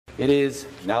It is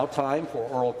now time for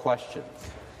oral questions.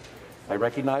 I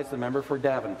recognize the member for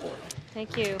Davenport.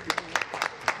 Thank you.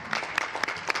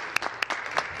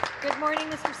 Good morning,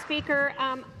 Mr. Speaker.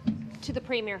 To the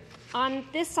Premier. On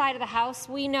this side of the House,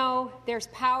 we know there's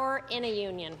power in a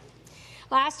union.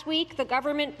 Last week, the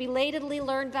government belatedly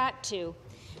learned that too,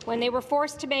 when they were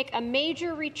forced to make a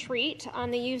major retreat on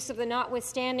the use of the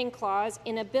notwithstanding clause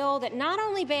in a bill that not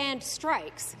only banned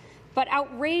strikes, but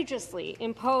outrageously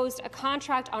imposed a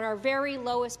contract on our very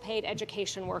lowest paid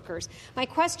education workers. My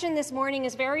question this morning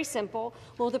is very simple.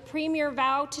 Will the Premier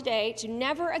vow today to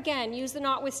never again use the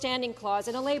notwithstanding clause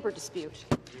in a labour dispute?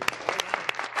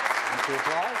 To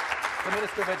reply, the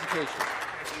Minister of Education.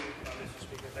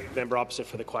 Thank you, member opposite,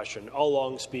 for the question. All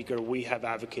along, Speaker, we have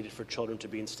advocated for children to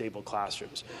be in stable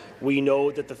classrooms. We know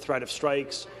that the threat of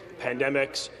strikes,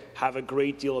 pandemics, have a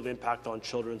great deal of impact on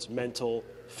children's mental,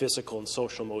 physical and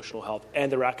social-emotional health and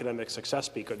their academic success,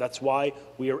 Speaker. That's why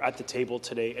we are at the table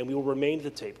today, and we will remain at the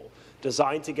table,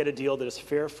 designed to get a deal that is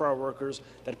fair for our workers,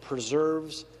 that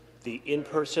preserves the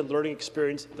in-person learning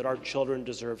experience that our children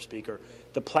deserve, Speaker.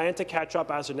 The plan to catch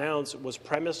up, as announced, was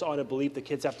premised on a belief that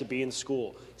kids have to be in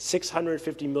school.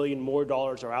 $650 million more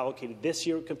are allocated this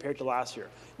year compared to last year.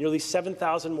 Nearly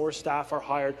 7,000 more staff are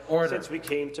hired since we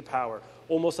came to power.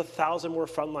 Almost 1,000 more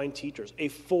frontline teachers. A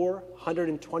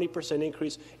 420%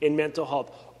 increase in mental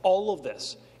health. All of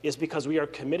this is because we are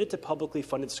committed to publicly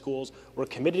funded schools. We're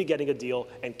committed to getting a deal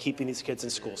and keeping these kids in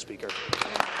school, Speaker.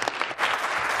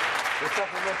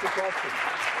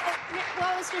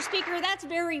 Well, Mr. Speaker, that's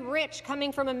very rich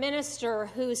coming from a minister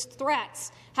whose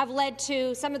threats have led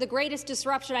to some of the greatest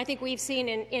disruption I think we've seen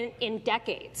in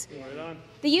decades.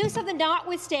 The use of the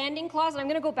notwithstanding clause, and I'm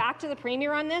going to go back to the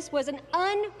Premier on this, was an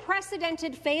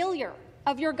unprecedented failure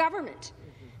of your government.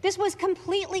 This was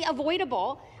completely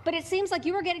avoidable, but it seems like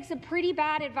you were getting some pretty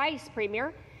bad advice,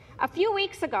 Premier. A few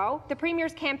weeks ago, the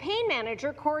Premier's campaign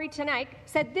manager, Corey Teneycke,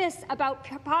 said this about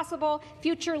possible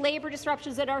future labour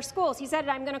disruptions at our schools. He said,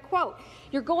 and I'm going to quote,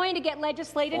 "You're going to get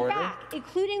legislated back,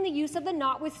 including the use of the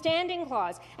notwithstanding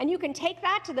clause, and you can take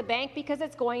that to the bank because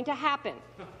it's going to happen."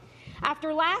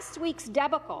 After last week's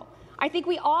debacle, I think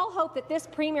we all hope that this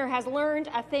Premier has learned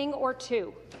a thing or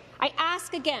two. I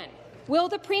ask again, will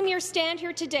the Premier stand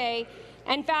here today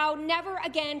and vow never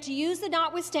again to use the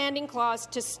notwithstanding clause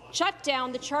to shut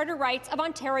down the charter rights of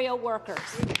Ontario workers?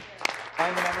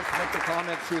 And the members to make the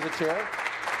comment through the chair.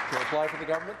 To reply for the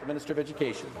government, the Minister of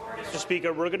Education. Mr.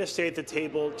 Speaker, we're going to stay at the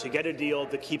table to get a deal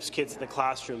that keeps kids in the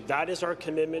classroom. That is our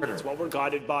commitment. It's what we're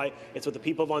guided by. It's what the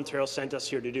people of Ontario sent us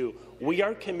here to do. We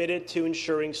are committed to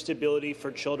ensuring stability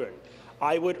for children.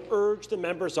 I would urge the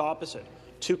members opposite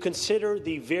to consider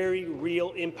the very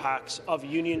real impacts of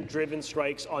union-driven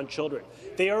strikes on children.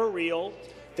 They are real.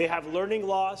 They have learning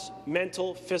loss,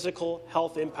 mental, physical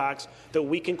health impacts that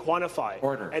we can quantify.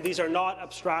 And these are not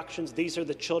abstractions. These are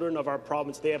the children of our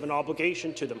province. They have an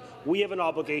obligation to them. We have an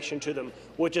obligation to them,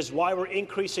 which is why we're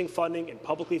increasing funding in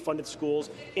publicly funded schools,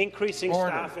 increasing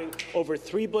staffing, over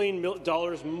 $3 billion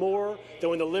more than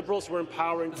when the Liberals were in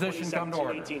power in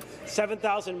 2017-18.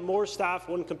 7,000 more staff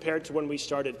when compared to when we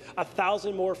started.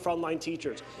 1,000 more frontline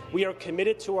teachers. We are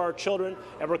committed to our children,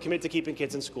 and we're committed to keeping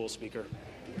kids in school, Speaker.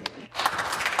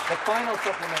 The final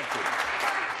supplementary.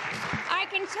 I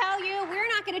can tell you we're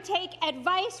not going to take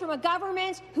advice from a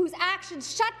government whose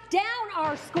actions shut down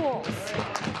our schools.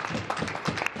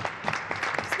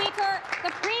 Speaker,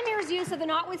 the Premier's use of the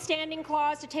notwithstanding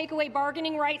clause to take away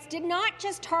bargaining rights did not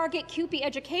just target CUPE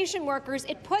education workers,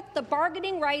 it put the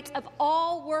bargaining rights of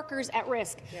all workers at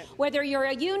risk. Whether you're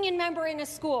a union member in a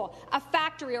school, a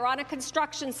factory or on a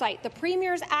construction site, the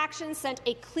Premier's actions sent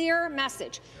a clear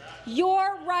message.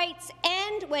 Your rights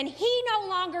end when he no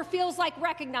longer feels like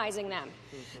recognizing them.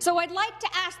 So I'd like to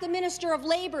ask the Minister of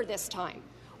Labour this time,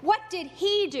 what did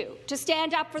he do to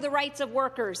stand up for the rights of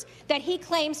workers that he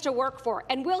claims to work for?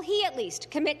 And will he at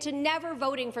least commit to never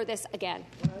voting for this again?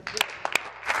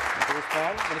 Minister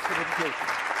of Education.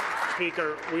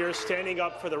 Speaker, we are standing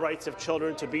up for the rights of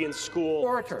children to be in school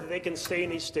so that they can stay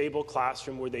in a stable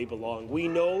classroom where they belong. We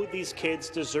know these kids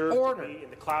deserve to be in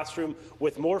the classroom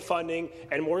with more funding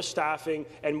and more staffing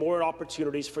and more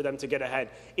opportunities for them to get ahead.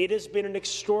 It has been an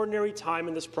extraordinary time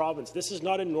in this province. This is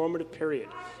not a normative period.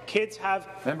 Kids have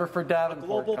a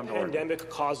global pandemic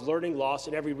caused learning loss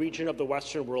in every region of the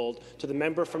Western world. To the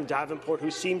member from Davenport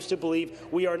who seems to believe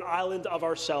we are an island of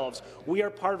ourselves. We are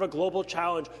part of a global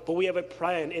challenge, but we have a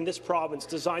plan in this province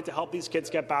designed to help these kids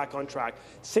get back on track.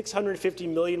 $650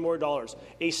 million more.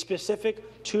 A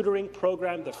specific tutoring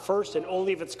program, the first and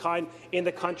only of its kind in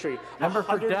the country. Member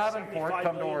for Davenport,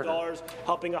 come to order.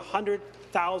 Helping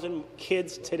 100,000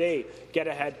 kids today get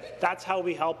ahead. That's how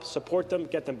we help support them,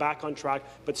 get them back on track.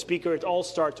 But, Speaker, it all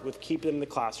starts with keeping them in the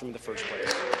classroom in the first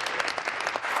place.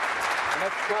 The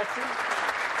next question,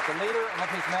 the Leader of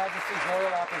His Majesty's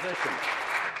Loyal Opposition.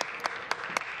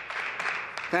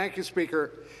 Thank you,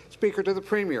 Speaker. Speaker, to the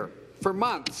Premier. For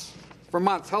months,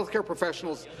 healthcare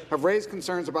professionals have raised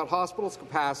concerns about hospitals'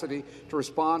 capacity to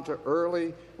respond to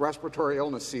early respiratory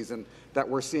illness season that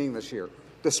we're seeing this year.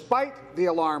 Despite the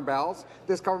alarm bells,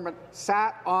 this government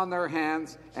sat on their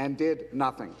hands and did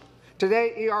nothing.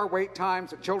 Today, ER wait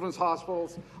times at children's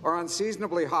hospitals are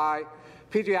unseasonably high,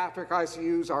 pediatric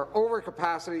ICUs are over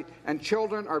capacity, and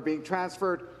children are being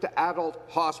transferred to adult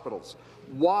hospitals.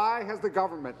 Why has the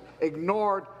government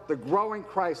ignored the growing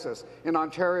crisis in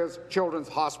Ontario's children's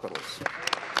hospitals?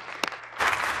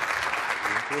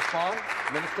 To respond,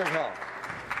 Minister of Health.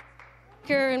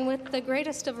 And with the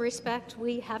greatest of respect,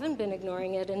 we haven't been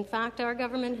ignoring it. In fact, our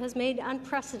government has made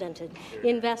unprecedented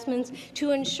investments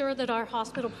to ensure that our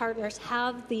hospital partners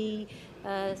have the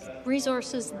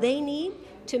resources they need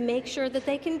to make sure that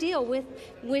they can deal with,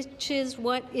 which is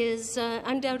what is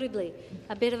undoubtedly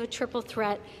a bit of a triple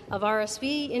threat of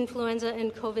RSV, influenza,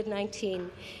 and COVID-19.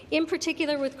 In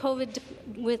particular,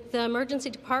 with emergency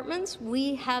departments,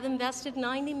 we have invested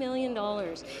 $90 million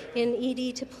in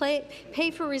ED to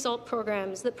pay for result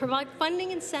programs that provide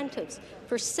funding incentives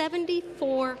for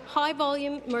 74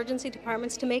 high-volume emergency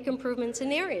departments to make improvements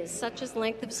in areas such as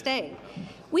length of stay.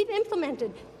 We've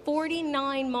implemented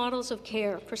 49 models of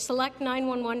care for select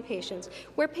 911 patients,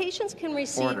 where patients can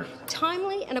receive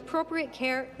timely and appropriate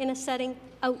care in a setting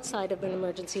outside of an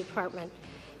emergency department.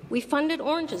 We funded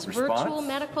Orange's virtual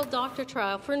medical doctor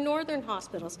trial for northern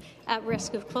hospitals at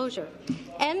risk of closure,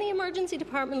 and the emergency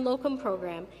department locum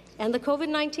program and the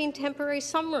COVID-19 temporary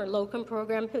summer locum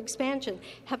program expansion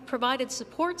have provided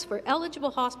supports for eligible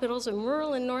hospitals in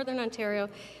rural and northern Ontario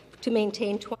to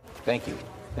maintain. Thank you.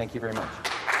 Thank you very much.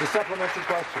 The supplementary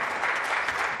question.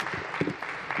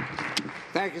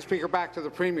 Thank you, Speaker. Back to the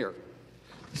Premier.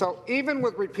 So even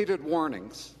with repeated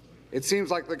warnings, it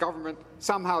seems like the government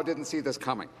somehow didn't see this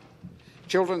coming.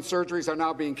 Children's surgeries are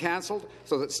now being cancelled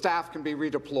so that staff can be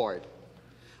redeployed.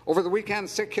 Over the weekend,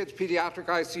 Sick Kids Pediatric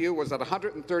ICU was at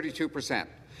 132%.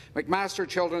 McMaster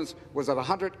Children's was at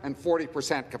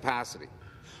 140% capacity.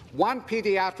 One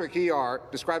pediatric ER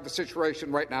described the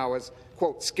situation right now as,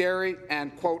 quote, scary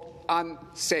and, quote,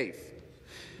 unsafe.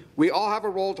 We all have a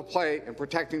role to play in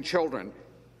protecting children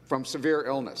from severe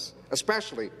illness,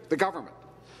 especially the government.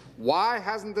 Why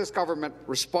hasn't this government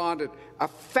responded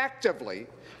effectively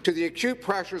to the acute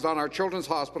pressures on our children's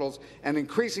hospitals and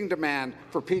increasing demand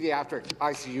for pediatric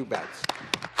ICU beds?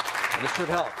 Minister of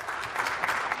Health.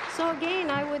 So again,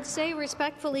 I would say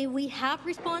respectfully, we have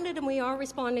responded and we are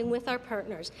responding with our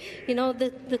partners. You know,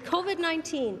 the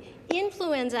COVID-19,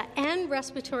 influenza and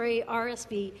respiratory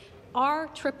RSV are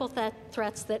triple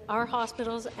threats that our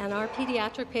hospitals and our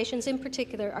pediatric patients in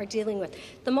particular are dealing with.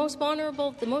 The most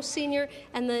vulnerable, the most senior,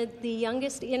 and the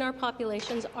youngest in our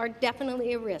populations are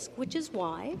definitely a risk, which is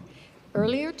why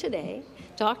earlier today,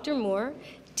 Dr. Moore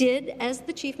did, as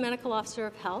the Chief Medical Officer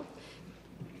of Health,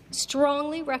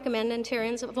 strongly recommend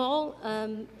Ontarians of all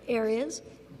areas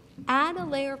add a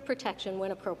layer of protection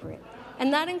when appropriate.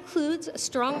 And that includes a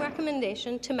strong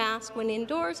recommendation to mask when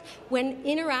indoors, when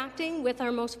interacting with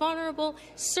our most vulnerable,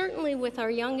 certainly with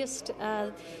our youngest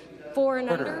 4 and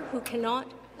under who cannot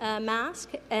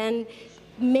mask, and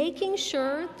making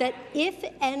sure that if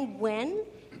and when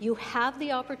you have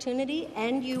the opportunity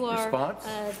and you are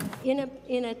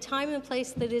in a time and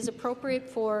place that is appropriate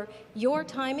for your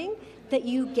timing, that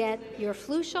you get your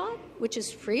flu shot, which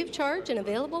is free of charge and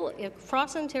available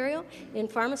across Ontario in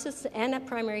pharmacists and at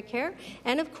primary care,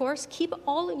 and of course keep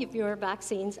all of your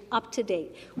vaccines up to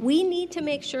date. We need to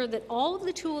make sure that all of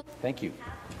the tools— Thank you.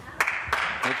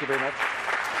 Thank you very much.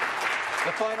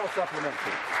 The final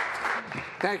supplementary.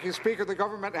 Thank you, Speaker. The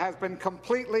government has been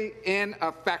completely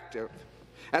ineffective.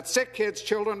 At Sick Kids,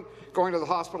 children going to the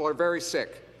hospital are very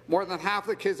sick. More than half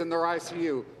the kids in their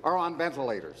ICU are on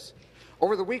ventilators.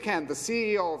 Over the weekend, the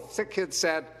CEO of Sick Kids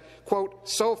said, quote,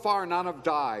 so far none have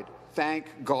died, thank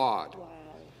God. Wow.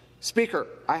 Speaker,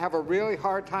 I have a really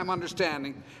hard time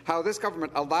understanding how this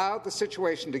government allowed the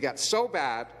situation to get so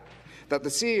bad that the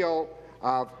CEO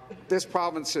of this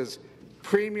province's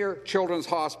premier children's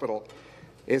hospital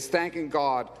is thanking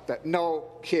God that no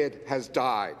kid has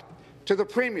died. To the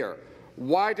Premier,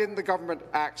 why didn't the government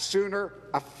act sooner,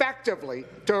 effectively,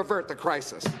 to avert the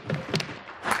crisis?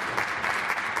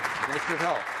 Minister of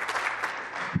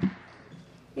Health.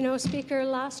 You know, Speaker,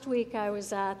 last week I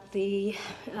was at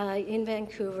in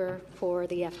Vancouver for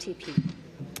the FTP.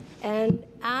 And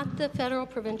at the federal,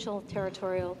 provincial,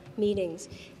 territorial meetings,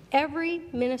 every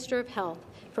Minister of Health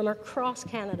from across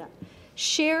Canada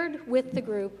shared with the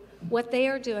group what they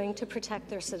are doing to protect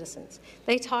their citizens.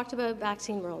 They talked about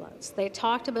vaccine rollouts. They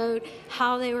talked about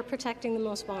how they were protecting the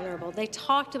most vulnerable. They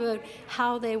talked about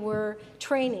how they were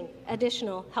training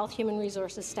additional Health Human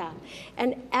Resources staff.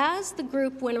 And as the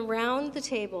group went around the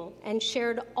table and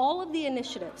shared all of the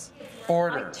initiatives,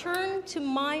 I turned to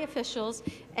my officials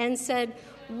and said,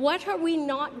 what are we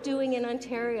not doing in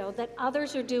Ontario that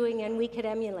others are doing and we could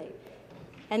emulate?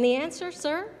 And the answer,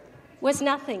 sir, was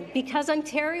nothing, because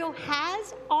Ontario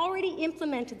has already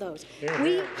implemented those.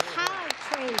 We have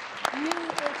trained new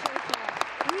intake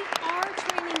staff. We are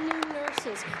training new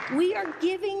nurses. We are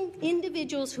giving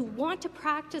individuals who want to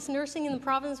practice nursing in the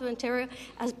province of Ontario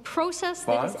a process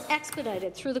that is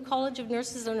expedited through the College of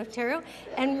Nurses in Ontario,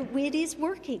 and it is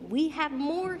working. We have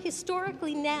more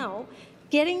historically now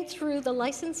getting through the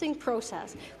licensing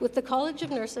process with the College of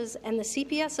Nurses and the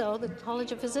CPSO, the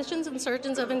College of Physicians and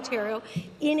Surgeons of Ontario,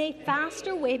 in a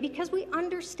faster way, because we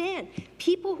understand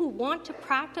people who want to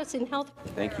practice in health.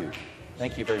 Thank you.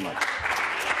 Thank you very much.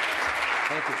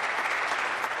 Thank you.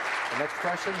 The next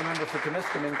question, the member for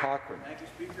Timiskaming, Cochrane. Thank you,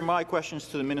 Speaker. My question is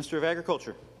to the Minister of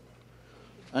Agriculture.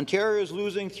 Ontario is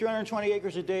losing 320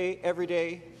 acres a day, every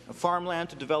day, of farmland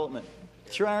to development.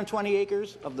 320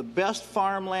 acres of the best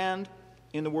farmland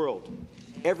in the world,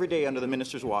 every day under the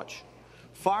minister's watch.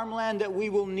 Farmland that we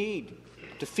will need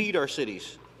to feed our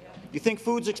cities. You think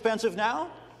food's expensive now?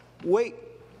 Wait,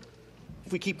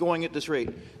 if we keep going at this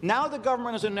rate. Now the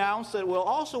government has announced that it will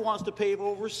also wants to pave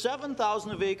over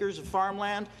 7,000 acres of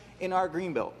farmland in our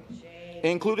Greenbelt,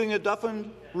 including the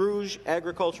Dauphin Rouge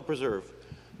Agriculture Preserve.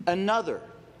 Another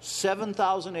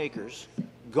 7,000 acres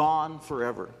gone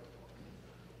forever.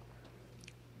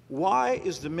 Why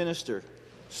is the minister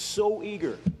so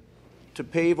eager to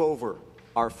pave over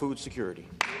our food security?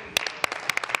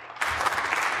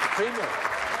 Premier.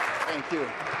 Thank you.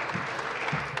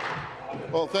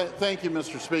 Well, thank you,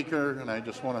 Mr. Speaker, and I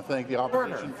just want to thank the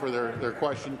opposition for their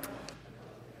question.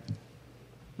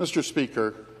 Mr.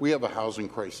 Speaker, we have a housing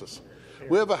crisis.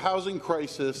 We have a housing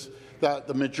crisis that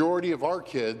the majority of our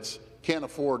kids can't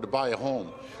afford to buy a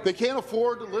home. They can't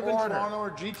afford to live in Toronto or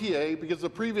GTA because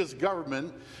the previous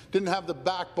government didn't have the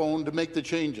backbone to make the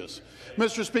changes.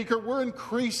 Mr. Speaker, we're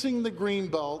increasing the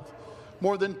Greenbelt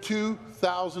more than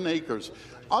 2,000 acres.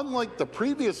 Unlike the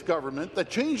previous government that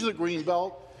changed the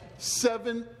Greenbelt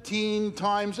 17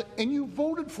 times, and you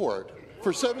voted for it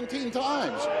for 17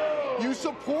 times. You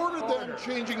supported them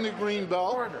changing the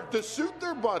Greenbelt to suit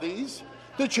their buddies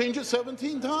to change it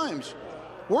 17 times.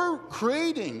 We're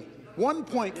creating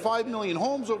 1.5 million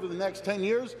homes over the next 10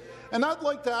 years, and I'd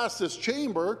like to ask this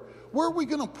chamber, where are we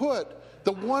going to put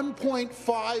the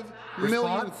 1.5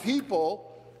 million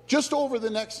people just over the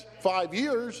next 5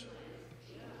 years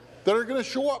that are going to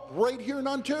show up right here in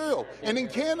Ontario? And in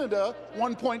Canada,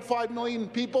 1.5 million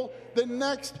people the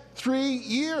next 3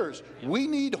 years. We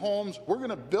need homes. We're going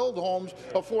to build homes,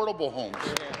 affordable homes.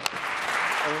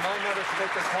 I remind members to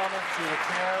make their comments to the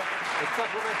chair. A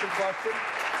supplementary question.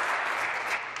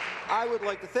 I would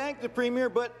like to thank the Premier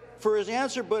for his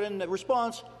answer, but in the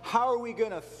response, how are we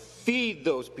going to feed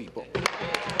those people?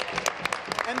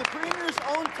 And the Premier's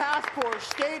own task force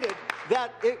stated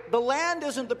that the land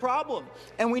isn't the problem,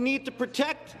 and we need to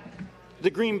protect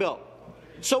the Greenbelt.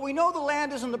 So we know the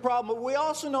land isn't the problem, but we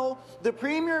also know the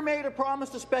Premier made a promise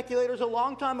to speculators a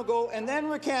long time ago and then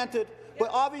recanted, but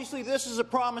obviously this is a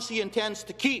promise he intends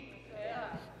to keep.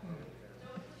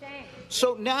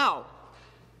 So now,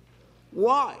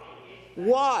 why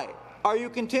are you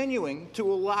continuing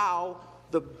to allow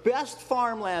the best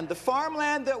farmland, the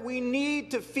farmland that we need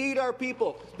to feed our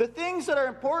people? The things that are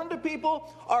important to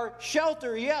people are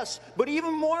shelter, yes, but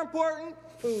even more important,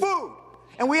 food.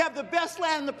 And we have the best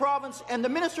land in the province, and the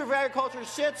Minister of Agriculture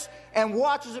sits and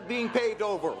watches it being paved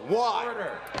over. Why?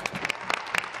 Order.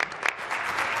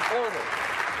 Order.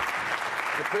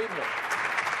 The Premier.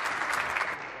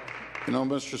 You know,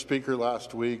 Mr. Speaker,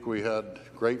 last week we had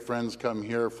great friends come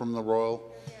here from the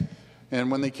Royal. And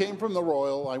when they came from the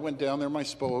Royal, I went down there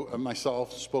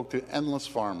myself, spoke to endless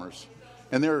farmers,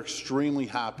 and they're extremely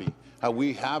happy how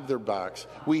we have their backs.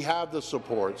 We have the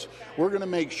supports. We're going to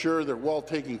make sure they're well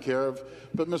taken care of.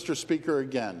 But, Mr. Speaker,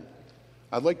 again,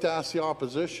 I'd like to ask the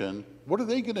opposition, what are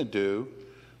they going to do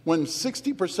when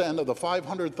 60% of the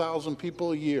 500,000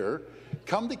 people a year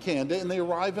come to Canada and they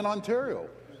arrive in Ontario?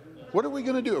 What are we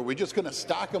going to do? Are we just going to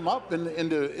stack them up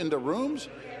into rooms?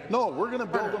 No, we're going to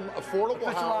build them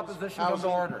affordable housing.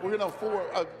 We're going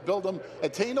to build them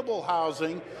attainable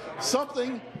housing,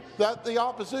 something that the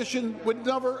opposition would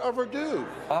never, ever do.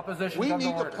 We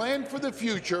need to plan for the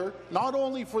future, not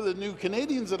only for the new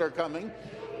Canadians that are coming,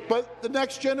 but the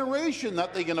next generation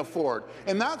that they can afford.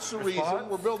 And that's the reason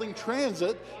we're building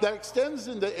transit that extends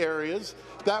into areas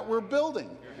that we're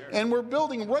building. And we're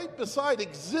building right beside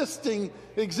existing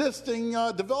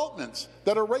developments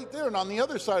that are right there and on the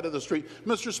other side of the street.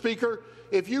 Mr. Speaker,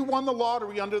 if you won the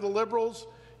lottery under the Liberals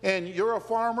and you're a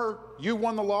farmer, you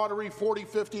won the lottery $40,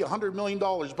 $50, $100 million,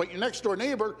 but your next door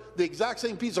neighbour, the exact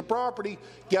same piece of property,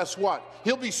 guess what?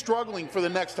 He'll be struggling for the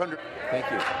next 100. Thank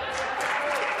you.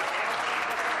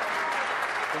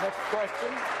 The next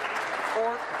question,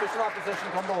 or official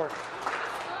opposition, come to order.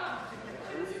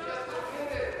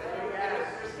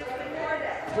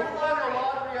 Who won the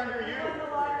lottery under you?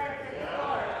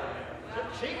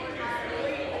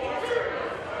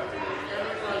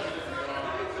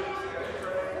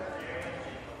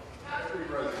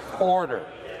 Order.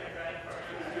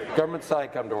 Government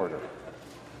side, come to order.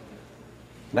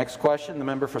 Next question, the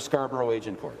member for Scarborough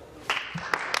Agincourt.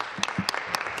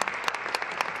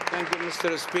 Thank you,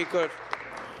 Mr. Speaker.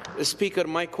 Speaker,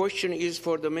 my question is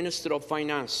for the Minister of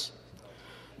Finance.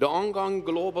 The ongoing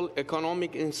global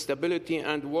economic instability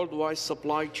and worldwide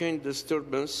supply chain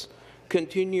disturbance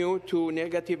continue to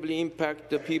negatively impact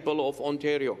the people of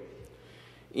Ontario.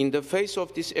 In the face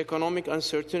of this economic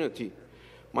uncertainty,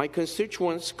 my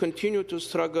constituents continue to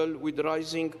struggle with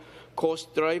rising costs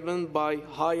driven by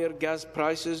higher gas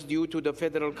prices due to the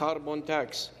federal carbon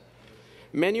tax.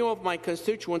 Many of my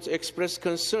constituents express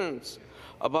concerns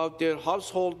about their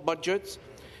household budgets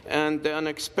and the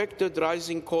unexpected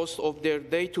rising cost of their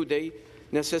day-to-day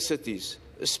necessities.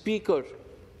 Speaker,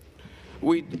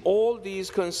 with all these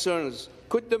concerns,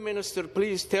 could the Minister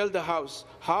please tell the House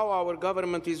how our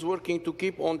government is working to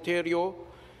keep Ontario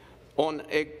on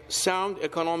a sound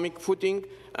economic footing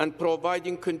and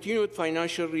providing continued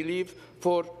financial relief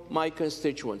for my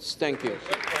constituents? Thank you.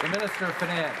 The Minister of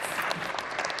Finance.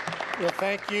 Well,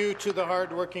 thank you to the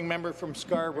hard-working member from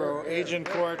Scarborough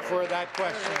Agincourt for that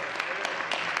question.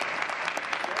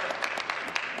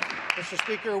 Mr.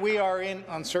 Speaker, we are in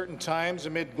uncertain times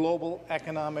amid global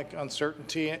economic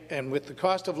uncertainty, and with the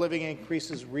cost of living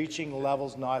increases reaching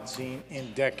levels not seen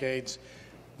in decades,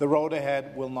 the road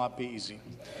ahead will not be easy.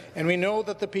 And we know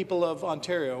that the people of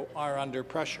Ontario are under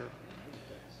pressure.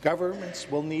 Governments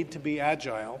will need to be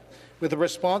agile, with a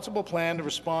responsible plan to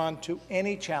respond to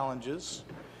any challenges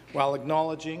while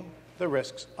acknowledging the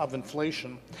risks of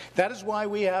inflation. That is why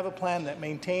we have a plan that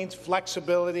maintains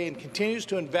flexibility and continues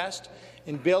to invest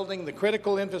in building the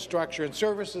critical infrastructure and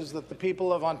services that the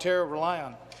people of Ontario rely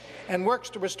on, and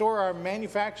works to restore our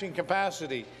manufacturing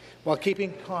capacity while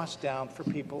keeping costs down for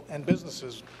people and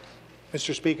businesses.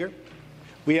 Mr. Speaker,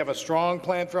 we have a strong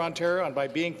plan for Ontario, and by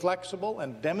being flexible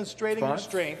and demonstrating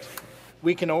restraint,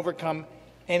 we can overcome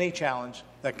any challenge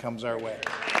that comes our way.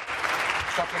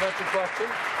 Supplementary question.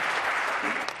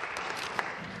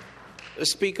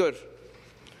 Speaker,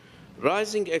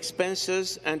 rising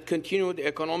expenses and continued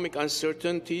economic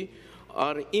uncertainty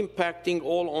are impacting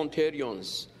all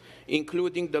Ontarians,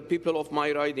 including the people of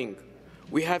my riding.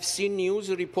 We have seen news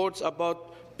reports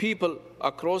about people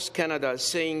across Canada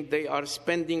saying they are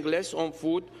spending less on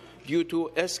food due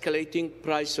to escalating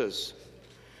prices.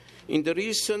 In the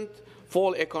recent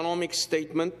fall economic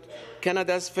statement,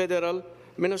 Canada's Federal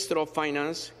Minister of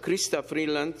Finance, Chrystia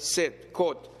Freeland, said,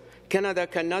 quote, "Canada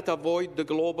cannot avoid the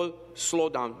global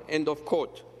slowdown," end of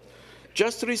quote.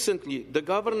 Just recently, the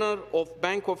Governor of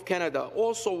Bank of Canada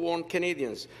also warned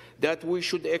Canadians that we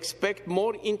should expect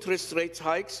more interest rate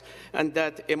hikes and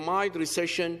that a mild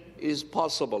recession is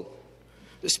possible.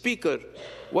 Speaker,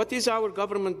 what is our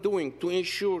government doing to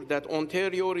ensure that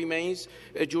Ontario remains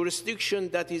a jurisdiction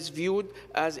that is viewed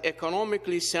as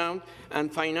economically sound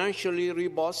and financially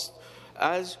robust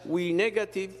as we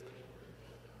navigate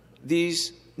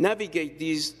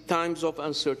these times of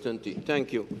uncertainty?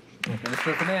 Thank you.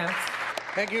 Minister of Finance.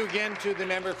 Thank you again to the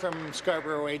member from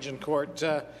Scarborough Agincourt.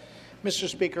 Mr.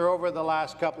 Speaker, over the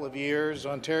last couple of years,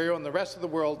 Ontario and the rest of the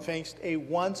world faced a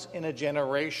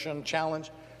once-in-a-generation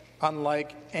challenge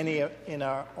unlike any in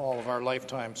all of our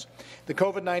lifetimes. The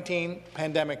COVID-19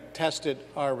 pandemic tested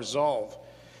our resolve,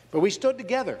 but we stood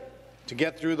together to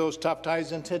get through those tough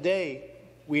times, and today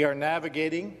we are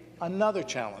navigating another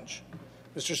challenge.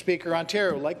 Mr. Speaker,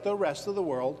 Ontario, like the rest of the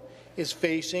world, is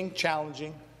facing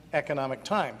challenging economic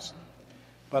times.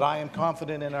 But I am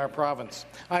confident in our province.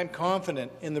 I am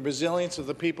confident in the resilience of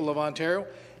the people of Ontario,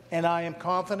 and I am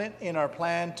confident in our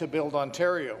plan to build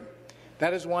Ontario.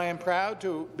 That is why I'm proud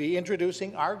to be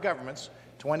introducing our government's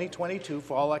 2022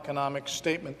 Fall Economic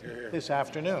Statement this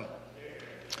afternoon.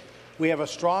 We have a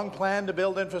strong plan to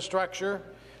build infrastructure.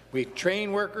 We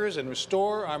train workers and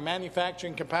restore our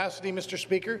manufacturing capacity, Mr.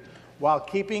 Speaker, while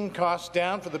keeping costs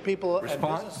down for the people and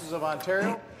businesses of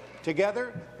Ontario.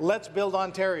 Together, let's build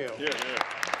Ontario. The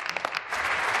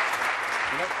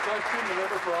next question, the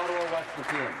member for Ottawa West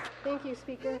McKeon. Thank you,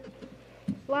 Speaker.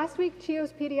 Last week,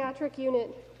 CHEO's pediatric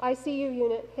unit, ICU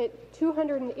unit, hit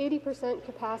 280%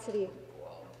 capacity.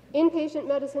 Inpatient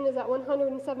medicine is at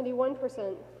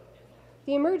 171%.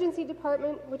 The emergency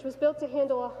department, which was built to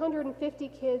handle 150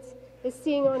 kids, is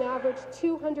seeing on average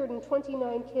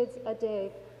 229 kids a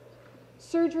day.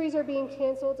 Surgeries are being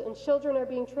cancelled and children are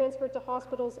being transferred to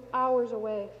hospitals hours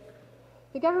away.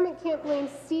 The government can't blame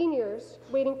seniors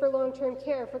waiting for long-term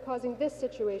care for causing this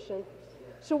situation.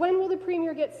 So when will the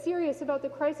Premier get serious about the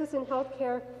crisis in health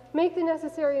care, make the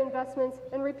necessary investments,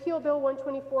 and repeal Bill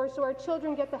 124 so our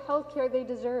children get the health care they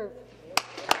deserve?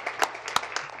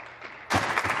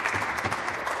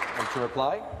 And to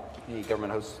reply, the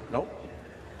Government House, no?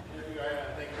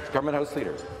 Government House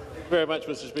Leader. Thank you very much,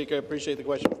 Mr. Speaker. I appreciate the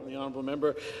question from the honourable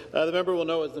member. The member will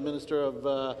know, as the Minister of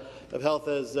Health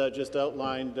has just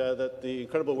outlined, that the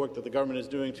incredible work that the government is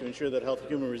doing to ensure that health and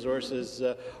human resources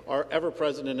are ever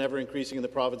present and ever increasing in the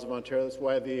province of Ontario. That's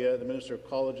why the Minister of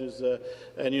Colleges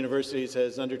and Universities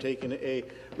has undertaken a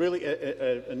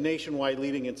nationwide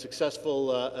leading and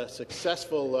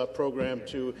successful program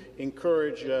to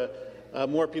encourage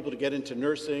more people to get into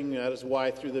nursing. That is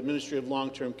why, through the Ministry of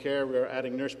Long-Term Care, we are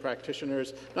adding nurse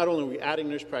practitioners. Not only are we adding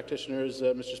nurse practitioners,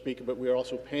 Mr. Speaker, but we are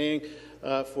also paying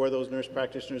for those nurse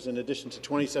practitioners, in addition to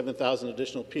 27,000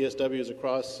 additional PSWs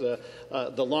across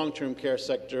the long-term care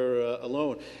sector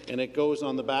alone. And it goes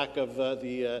on the back of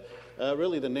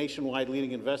really the nationwide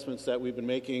leading investments that we've been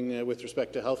making with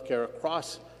respect to health care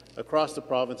across the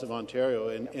province of Ontario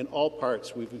in all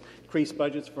parts. We've increased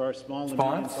budgets for our small and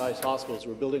medium-sized hospitals.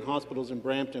 We're building hospitals in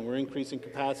Brampton. We're increasing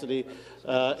capacity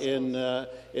in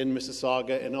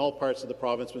Mississauga. In all parts of the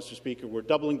province, Mr. Speaker, we're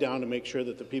doubling down to make sure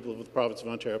that the people of the province of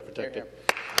Ontario are protected.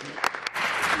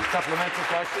 Supplementary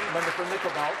question, member for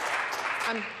Nickel Belt.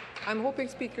 I'm hoping,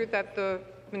 Speaker, that the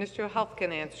Minister of Health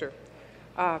can answer.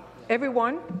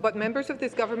 Everyone but members of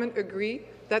this government agree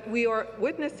that we are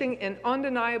witnessing an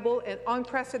undeniable and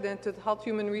unprecedented health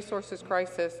human resources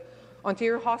crisis.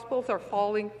 Ontario hospitals are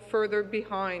falling further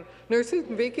behind. Nursing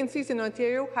vacancies in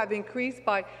Ontario have increased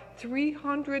by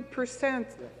 300%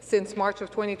 since March of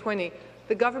 2020.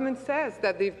 The government says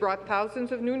that they've brought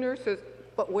thousands of new nurses,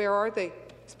 but where are they?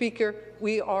 Speaker,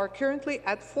 we are currently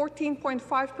at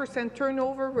 14.5%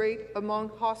 turnover rate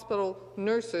among hospital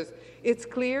nurses. It's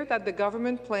clear that the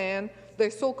government plan,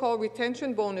 their so-called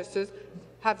retention bonuses,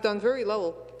 have done very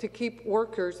little to keep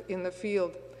workers in the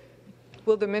field.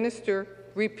 Will the minister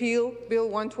repeal Bill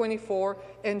 124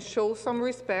 and show some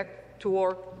respect to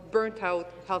our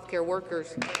burnt-out healthcare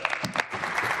workers?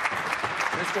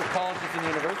 Minister of Colleges and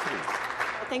Universities.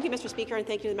 Well, thank you, Mr. Speaker, and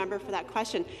thank you to the member for that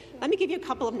question. Let me give you a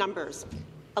couple of numbers.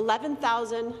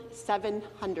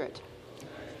 11,700,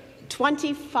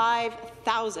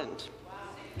 25,000,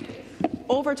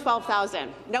 over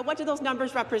 12,000. Now, what do those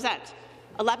numbers represent?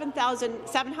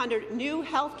 11,700 new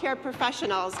healthcare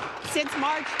professionals since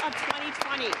March of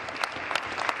 2020.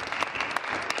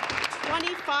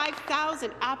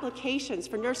 25,000 applications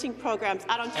for nursing programs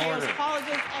at Ontario's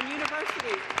colleges and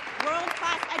universities.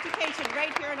 World-class education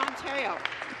right here in Ontario.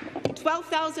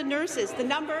 12,000 nurses, the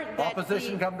number that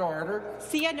Opposition come to order.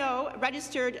 CNO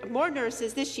registered more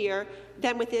nurses this year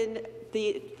than within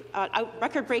the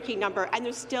record-breaking number, and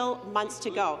there's still months to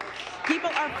go. People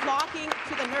are flocking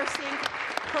to the nursing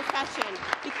profession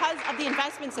because of the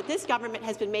investments that this government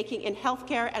has been making in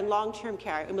healthcare and long-term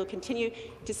care, and we'll continue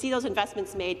to see those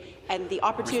investments made and the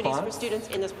opportunities for students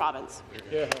in this province.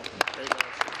 The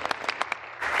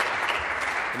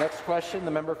next question,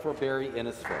 the member for Barrie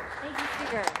Innisfil. Thank you,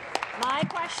 Speaker. My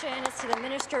question is to the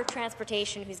Minister of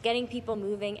Transportation, who's getting people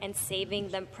moving and saving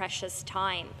them precious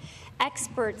time.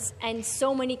 Experts and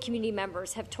so many community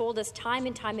members have told us time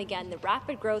and time again the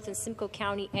rapid growth in Simcoe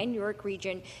County and York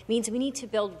Region means we need to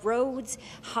build roads,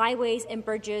 highways and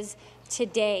bridges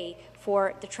today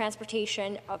for the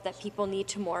transportation that people need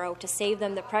tomorrow to save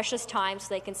them the precious time so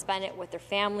they can spend it with their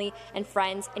family and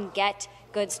friends and get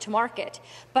goods to market.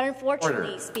 But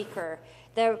unfortunately, Speaker,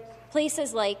 the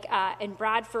Places like in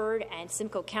Bradford and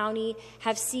Simcoe County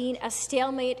have seen a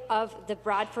stalemate of the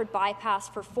Bradford bypass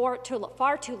for far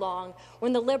too long,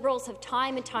 when the Liberals have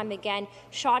time and time again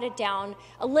shot it down,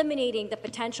 eliminating the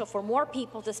potential for more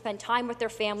people to spend time with their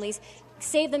families,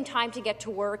 save them time to get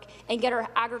to work, and get our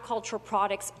agricultural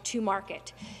products to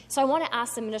market. So I want to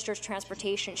ask the Minister of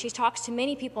Transportation. She talks to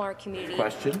many people in our community.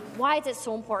 Question. Why is it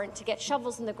so important to get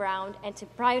shovels in the ground and to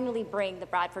finally bring the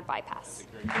Bradford bypass?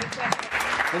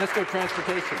 Minister of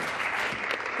Transportation.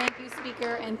 Thank you,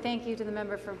 Speaker, and thank you to the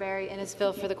member for Barrie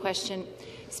Innisfil for the question.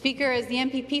 Speaker, as the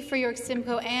MPP for York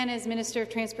Simcoe and as Minister of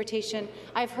Transportation,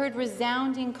 I've heard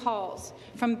resounding calls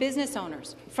from business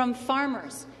owners, from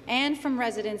farmers, and from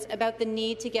residents about the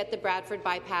need to get the Bradford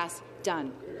bypass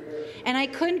done. And I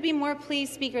couldn't be more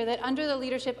pleased, Speaker, that under the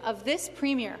leadership of this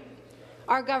Premier,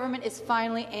 our government is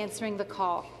finally answering the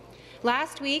call.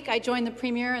 Last week, I joined the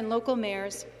Premier and local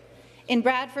mayors in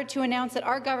Bradford to announce that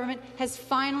our government has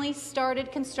finally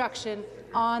started construction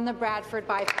on the Bradford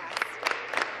bypass.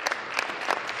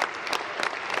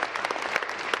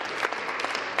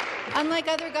 Unlike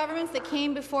other governments that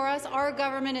came before us, our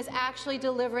government is actually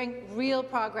delivering real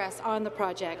progress on the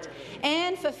project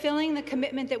and fulfilling the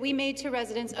commitment that we made to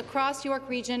residents across York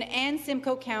Region and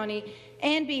Simcoe County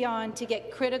and beyond to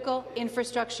get critical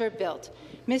infrastructure built.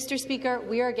 Mr. Speaker,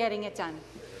 we are getting it done.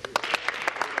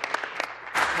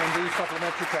 And the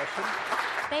supplementary question.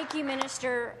 Thank you,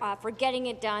 Minister, for getting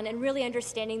it done and really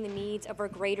understanding the needs of our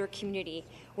greater community.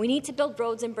 We need to build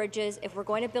roads and bridges if we're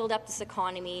going to build up this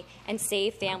economy and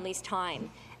save families time,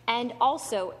 and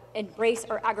also embrace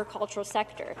our agricultural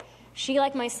sector. She,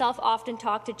 like myself, often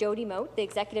talked to Jody Moat, the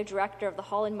Executive Director of the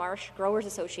Holland Marsh Growers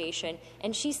Association,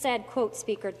 and she said, quote,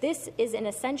 Speaker, this is an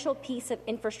essential piece of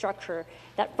infrastructure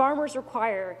that farmers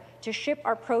require to ship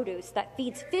our produce that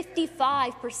feeds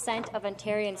 55% of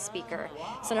Ontarians, Speaker.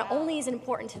 So not only is it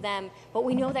important to them, but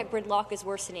we know that gridlock is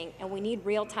worsening, and we need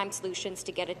real-time solutions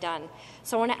to get it done.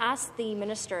 So I want to ask the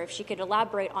Minister if she could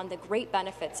elaborate on the great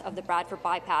benefits of the Bradford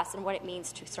bypass and what it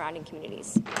means to surrounding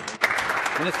communities.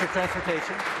 Minister of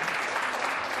Transportation.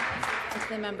 Thank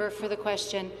the member for the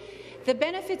question. The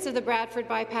benefits of the Bradford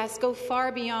bypass go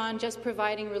far beyond just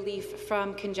providing relief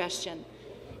from congestion.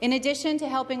 In addition to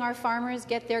helping our farmers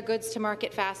get their goods to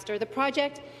market faster, the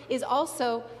project is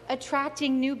also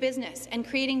attracting new business and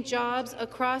creating jobs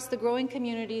across the growing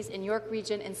communities in York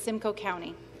Region and Simcoe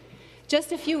County.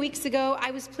 Just a few weeks ago,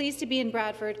 I was pleased to be in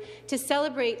Bradford to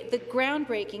celebrate the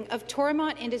groundbreaking of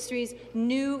Toromont Industries'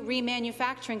 new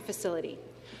remanufacturing facility.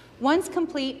 Once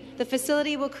complete, the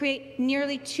facility will create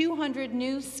nearly 200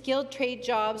 new skilled trade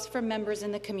jobs for members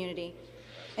in the community.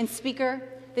 And, Speaker,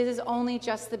 this is only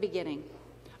just the beginning.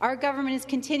 Our government is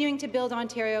continuing to build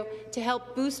Ontario to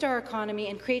help boost our economy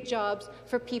and create jobs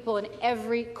for people in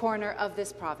every corner of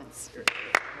this province.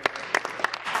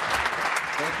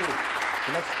 Thank you.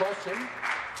 The next question,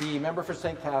 the member for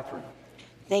St. Catherine.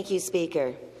 Thank you,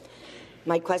 Speaker.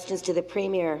 My question is to the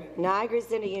Premier. Niagara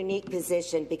is in a unique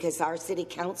position because our city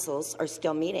councils are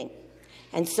still meeting,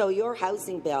 and so your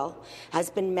housing bill has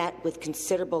been met with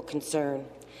considerable concern.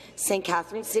 St.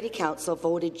 Catharines City Council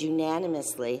voted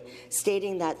unanimously,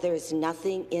 stating that there is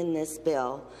nothing in this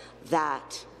bill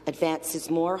that advances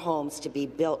more homes to be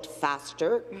built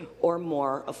faster or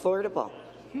more affordable.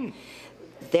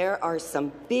 There are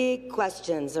some big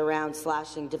questions around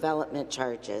slashing development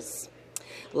charges,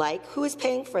 like who is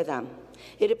paying for them?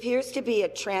 It appears to be a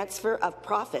transfer of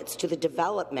profits to the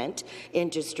development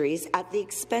industries at the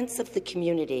expense of the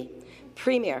community.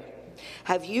 Premier,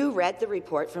 have you read the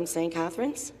report from St.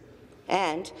 Catharines?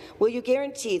 And will you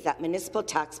guarantee that municipal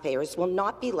taxpayers will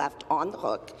not be left on the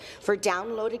hook for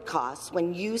downloaded costs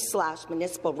when you slash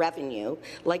municipal revenue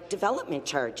like development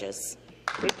charges?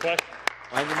 Good question.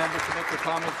 I the member to make the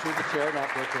comments through the chair,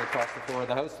 not directly across the floor of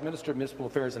the House. The Minister of Municipal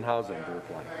Affairs and Housing to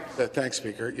reply. Thanks,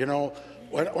 Speaker. You know,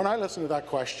 when I listen to that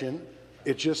question,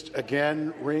 it just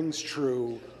again rings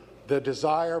true the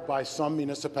desire by some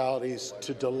municipalities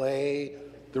to delay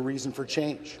the reason for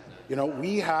change. You know,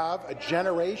 we have a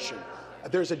generation.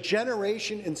 There's a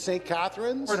generation in St.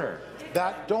 Catharines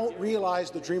that don't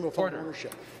realize the dream of home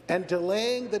ownership, and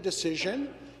delaying the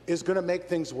decision is going to make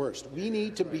things worse. We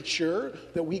need to be sure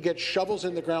that we get shovels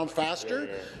in the ground faster.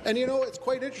 And you know, it's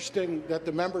quite interesting that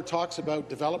the member talks about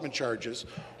development charges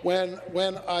when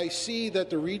I see that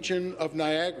the region of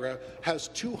Niagara has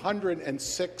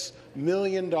 $206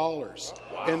 million in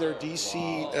their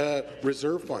DC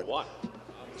reserve fund.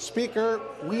 Speaker,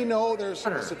 we know there's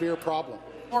a severe problem.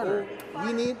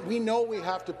 We know we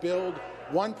have to build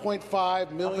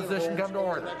 1.5 million homes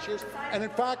over the next years. And in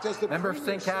fact, as the member of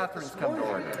St. Catharines come to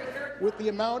order. with the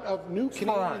amount of new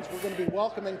Canadians we're going to be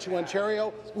welcoming to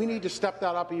Ontario, we need to step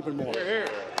that up even more. Come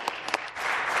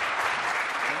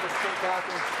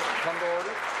to order.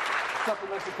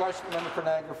 Supplementary question, member for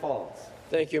Niagara Falls.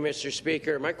 Thank you, Mr.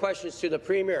 Speaker. My question is to the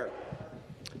Premier.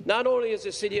 Not only is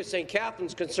the City of St.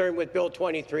 Catharines concerned with Bill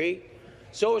 23,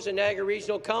 so is the Niagara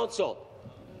Regional Council.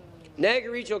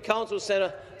 Niagara Regional Council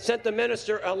sent the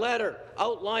Minister a letter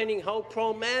outlining how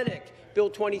problematic Bill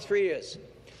 23 is.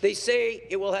 They say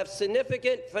it will have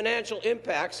significant financial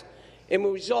impacts and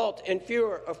will result in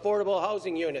fewer affordable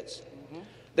housing units.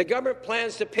 The government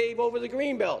plans to pave over the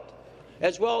Greenbelt,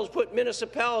 as well as put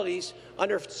municipalities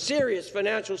under serious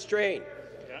financial strain,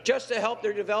 just to help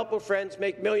their developer friends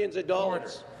make millions of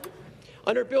dollars.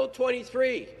 Under Bill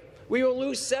 23, we will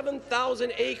lose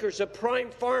 7,000 acres of prime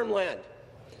farmland.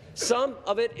 Some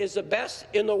of it is the best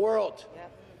in the world.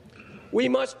 We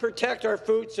must protect our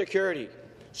food security.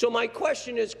 So my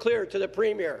question is clear to the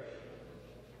Premier.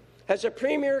 Has the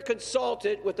Premier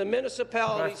consulted with the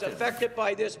municipalities affected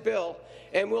by this bill,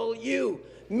 and will you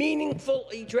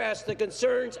meaningfully address the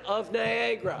concerns of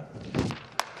Niagara?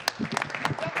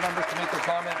 Members to make their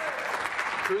comment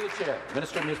through the chair.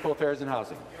 Minister of Municipal Affairs and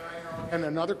Housing. And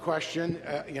another question,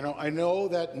 I know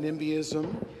that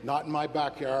NIMBYism, not in my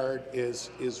backyard, is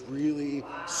really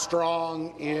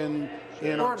strong in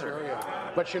Ontario.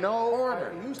 But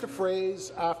I used a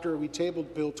phrase after we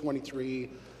tabled Bill 23,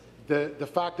 the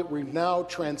fact that we've now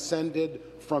transcended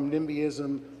from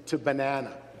NIMBYism to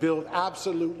banana. Build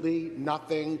absolutely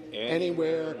nothing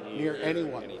anywhere near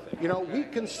anyone. We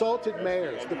consulted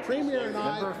mayors. The Premier and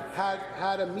I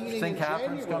had a meeting in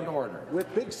January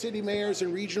with big city mayors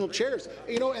and regional chairs.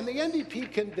 And the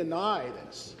NDP can deny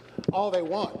this all they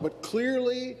want, but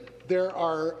clearly there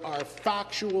are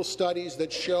factual studies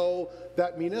that show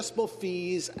that municipal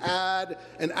fees add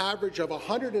an average of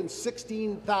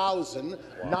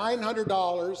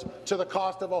 $116,900 to the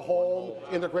cost of a home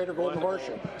in the Greater Golden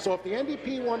Horseshoe. So if the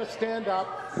NDP want to stand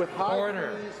up with high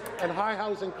fees and high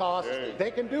housing costs,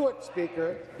 they can do it,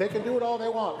 Speaker. They can do it all they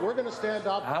want. We're going to stand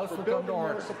up for building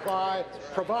more supply,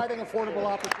 providing affordable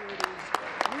opportunities.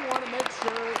 We want to make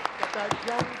sure that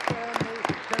young families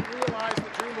can realize the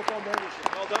dream of home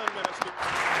ownership. Well done, Minister.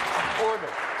 Order.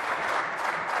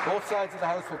 Both sides of the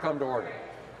House will come to order.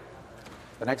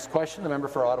 The next question, the member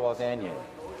for Ottawa Vanier.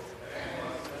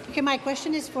 Okay, my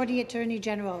question is for the Attorney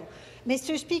General.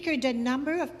 Mr. Speaker, the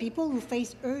number of people who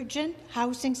face urgent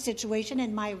housing situation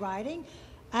in my riding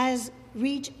has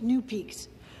reached new peaks.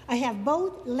 I have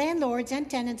both landlords and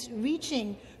tenants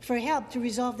reaching for help to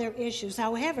resolve their issues.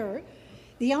 However,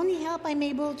 the only help I'm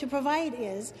able to provide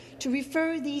is to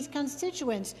refer these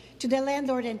constituents to the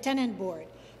Landlord and Tenant Board.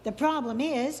 The problem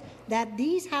is that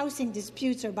these housing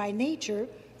disputes are by nature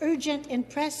urgent and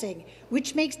pressing,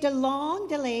 which makes the long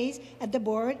delays at the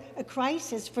board a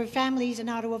crisis for families in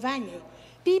Ottawa Vanier.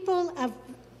 People have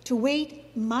to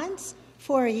wait months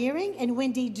for a hearing, and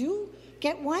when they do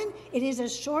get one, it is a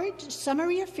short,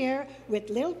 summary affair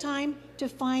with little time to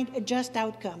find a just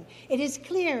outcome. It is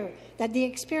clear that the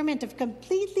experiment of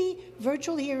completely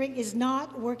virtual hearing is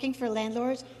not working for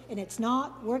landlords, and it's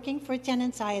not working for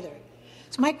tenants either.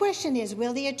 So my question is,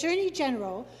 will the Attorney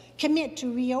General commit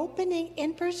to reopening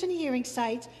in-person hearing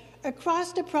sites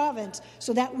across the province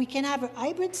so that we can have a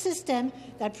hybrid system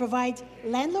that provides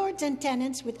landlords and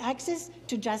tenants with access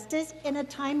to justice in a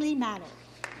timely manner?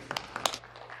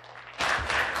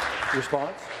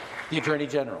 Response? The Attorney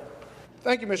General.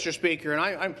 Thank you, Mr. Speaker, and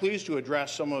I'm pleased to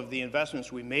address some of the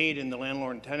investments we made in the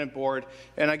Landlord and Tenant Board,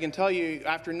 and I can tell you,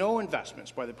 after no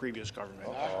investments by the previous government,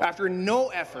 after no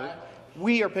effort,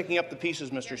 we are picking up the pieces,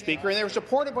 Mr. Speaker, and they were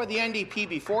supported by the NDP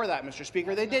before that, Mr.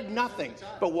 Speaker. They did nothing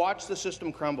but watch the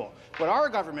system crumble. But our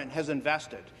government has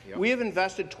invested. We have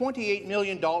invested $28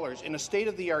 million in a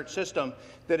state-of-the-art system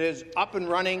that is up and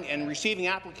running and receiving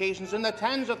applications in the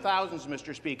tens of thousands,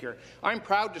 Mr. Speaker. I'm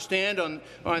proud to stand on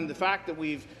the fact that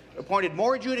we've appointed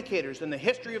more adjudicators in the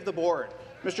history of the board.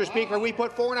 Mr. Speaker, we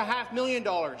put $4.5 million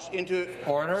into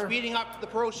speeding up the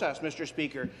process, Mr.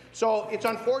 Speaker. So it's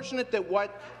unfortunate that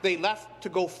what they left to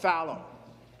go fallow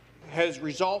has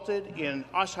resulted in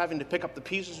us having to pick up the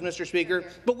pieces, Mr. Speaker,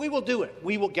 but we will do it.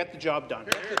 We will get the job done.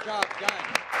 Get the job done.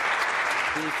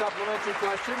 The supplementary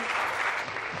question.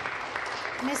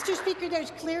 Mr. Speaker, there's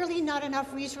clearly not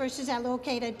enough resources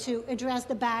allocated to address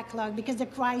the backlog because the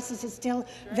crisis is still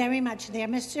very much there.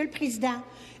 Monsieur le Président,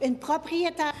 une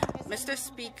propriétaire... Mr.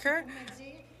 Speaker,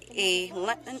 a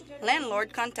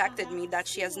landlord contacted me that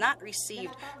she has not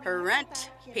received her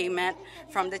rent payment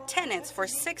from the tenants for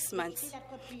 6 months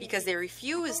because they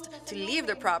refused to leave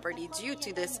the property due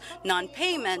to this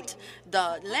non-payment.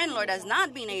 The landlord has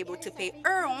not been able to pay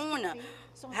her own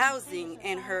housing,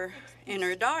 and her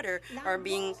daughter are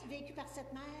being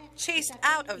chased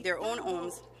out of their own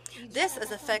homes. This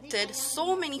has affected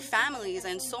so many families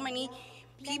and so many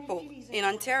people in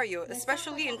Ontario,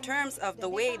 especially in terms of the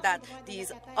way that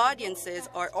these audiences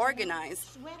are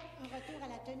organized.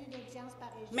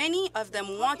 Many of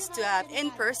them want to have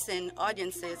in-person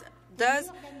audiences.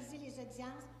 Does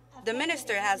the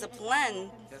minister has a plan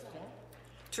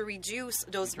to reduce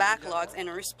those backlogs and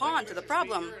respond to the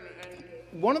problem?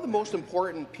 One of the most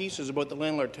important pieces about the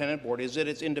Landlord-Tenant Board is that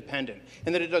it's independent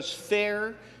and that it does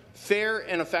fair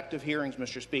and effective hearings,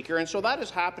 Mr. Speaker, and so that is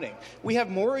happening. We have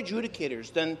more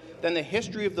adjudicators than the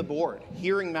history of the board,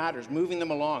 hearing matters, moving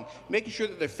them along, making sure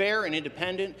that they're fair and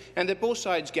independent and that both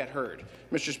sides get heard.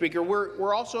 Mr. Speaker,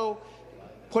 we're also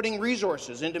putting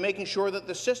resources into making sure that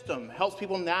the system helps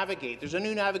people navigate. There's a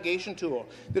new navigation tool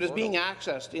that is being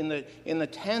accessed in the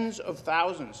tens of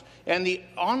thousands. And the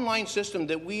online system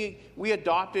that we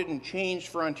adopted and changed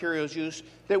for Ontario's use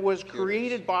that was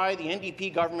created by the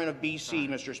NDP government of BC,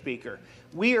 Mr. Speaker.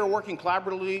 We are working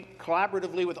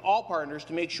collaboratively with all partners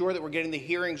to make sure that we're getting the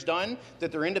hearings done, that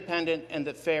they're independent, and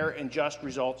that fair and just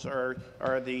results are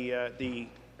the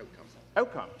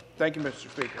outcome. Thank you, Mr.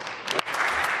 Speaker.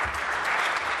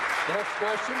 The next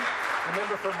question, the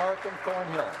member for Markham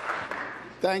Thornhill.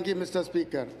 Thank you, Mr.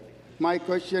 Speaker. My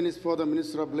question is for the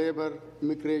Minister of Labour,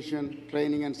 Immigration,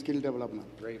 Training and Skill Development.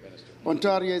 Great, Minister.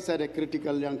 Ontario is at a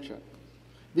critical juncture.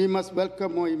 We must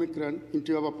welcome more immigrants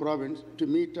into our province to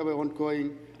meet our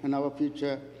ongoing and our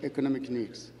future economic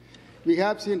needs. We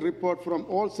have seen reports from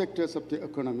all sectors of the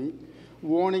economy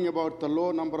warning about the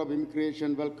low number of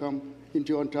immigration welcome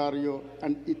into Ontario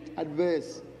and its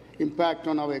adverse impact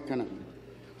on our economy.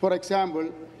 For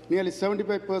example, nearly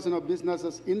 75% of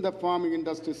businesses in the farming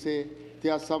industry say they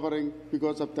are suffering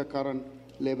because of the current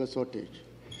labour shortage.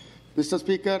 Mr.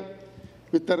 Speaker,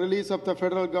 with the release of the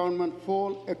federal government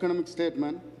fall economic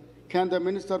statement, can the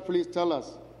minister please tell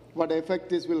us what effect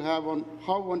this will have on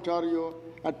how Ontario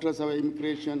addresses our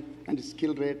immigration and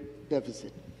skill rate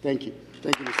deficit? Thank you.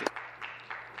 Thank you, Mr.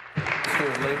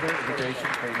 Labour, Immigration,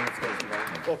 Training and Skills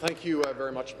Development. Well, thank you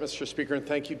very much, Mr. Speaker, and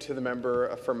thank you to the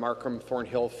member from Markham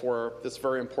Thornhill for this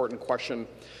very important question.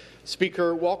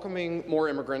 Speaker, welcoming more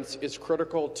immigrants is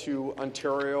critical to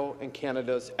Ontario and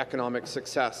Canada's economic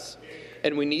success,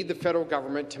 and we need the federal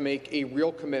government to make a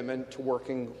real commitment to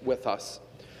working with us.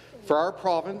 For our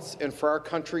province and for our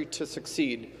country to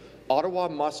succeed, Ottawa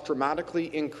must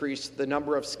dramatically increase the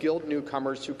number of skilled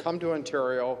newcomers who come to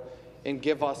Ontario and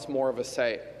give us more of a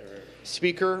say.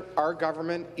 Speaker, our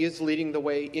government is leading the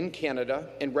way in Canada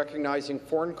in recognizing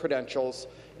foreign credentials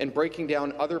and breaking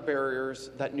down other barriers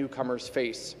that newcomers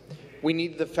face. We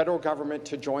need the federal government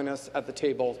to join us at the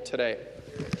table today.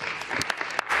 And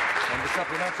the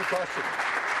supplementary question.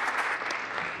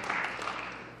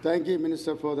 Thank you,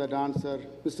 Minister, for that answer.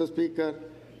 Mr. Speaker,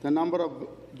 the number of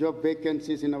job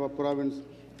vacancies in our province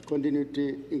continue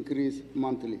to increase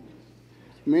monthly.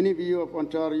 Many view of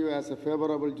Ontario as a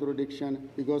favourable jurisdiction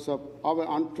because of our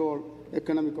untold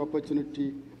economic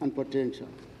opportunity and potential.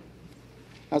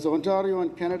 As Ontario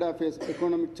and Canada face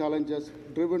economic challenges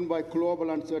driven by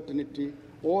global uncertainty,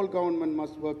 all governments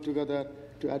must work together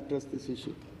to address this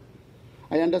issue.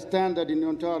 I understand that in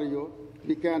Ontario,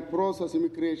 we can process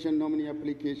immigration nominee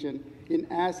application in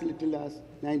as little as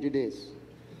 90 days,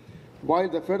 while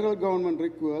the federal government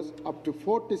requires up to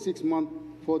 46 months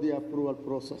for the approval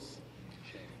process.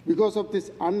 Because of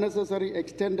this unnecessary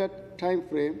extended time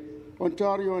frame,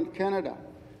 Ontario and Canada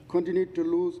continue to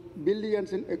lose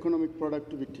billions in economic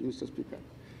productivity, Mr. Speaker.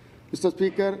 Mr.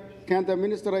 Speaker, can the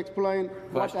minister explain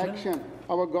what action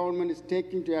our government is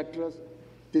taking to address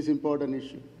this important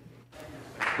issue?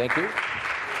 Thank you.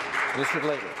 Minister of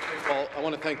Labour. Well, I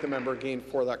want to thank the member again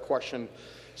for that question.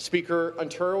 Speaker,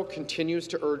 Ontario continues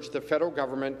to urge the federal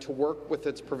government to work with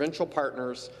its provincial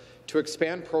partners to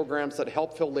expand programs that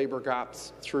help fill labour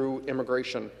gaps through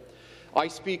immigration. I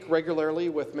speak regularly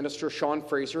with Minister Sean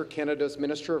Fraser, Canada's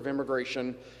Minister of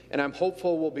Immigration, and I'm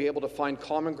hopeful we'll be able to find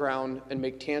common ground and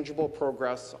make tangible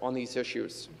progress on these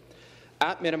issues.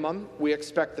 At minimum, we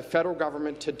expect the federal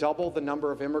government to double the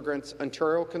number of immigrants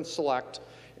Ontario can select,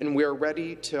 and we are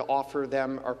ready to offer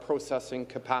them our processing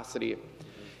capacity.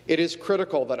 It is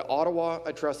critical that Ottawa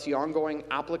address the ongoing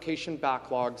application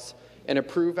backlogs and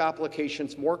approve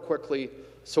applications more quickly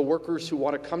so workers who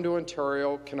want to come to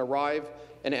Ontario can arrive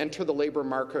and enter the labour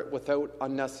market without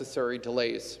unnecessary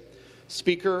delays.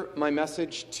 Speaker, my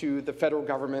message to the federal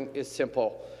government is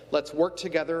simple. Let's work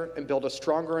together and build a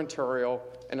stronger Ontario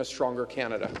and a stronger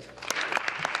Canada.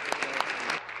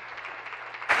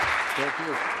 Thank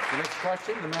you. The next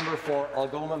question, the member for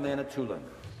Algoma-Manitoulin.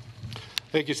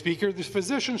 Thank you, Speaker. The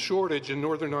physician shortage in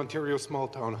Northern Ontario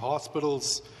small-town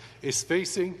hospitals is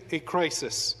facing a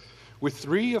crisis, with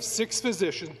 3 of 6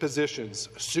 physician positions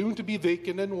soon to be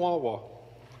vacant in Wawa.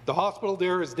 The hospital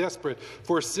there is desperate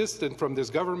for assistance from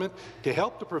this government to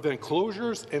help to prevent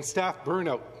closures and staff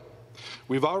burnout.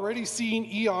 We've already seen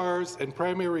ERs and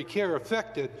primary care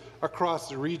affected across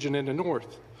the region in the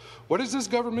north. What is this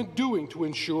government doing to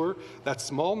ensure that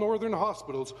small northern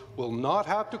hospitals will not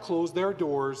have to close their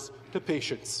doors to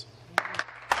patients?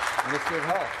 Minister of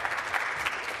Health.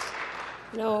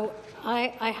 No,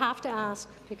 I have to ask,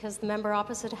 because the member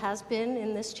opposite has been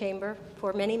in this chamber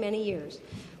for many, many years.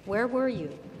 Where were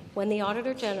you when the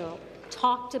Auditor General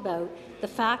talked about the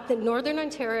fact that Northern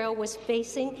Ontario was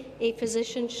facing a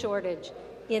physician shortage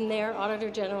in their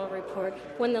Auditor General report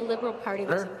when the Liberal Party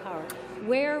was in power?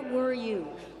 Where were you?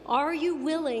 Are you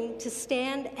willing to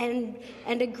stand and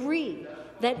agree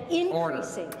that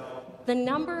increasing the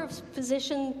number of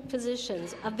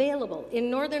physicians available in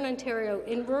Northern Ontario,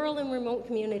 in rural and remote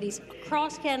communities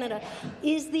across Canada,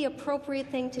 is the appropriate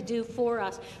thing to do for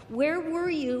us? Where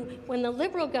were you when the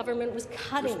Liberal government was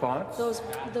cutting those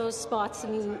spots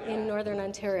in Northern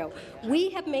Ontario?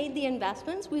 We have made the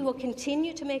investments. We will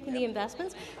continue to make the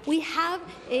investments. We have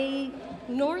a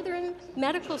Northern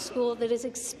Medical School that is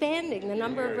expanding the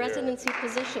number of residency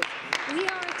positions. We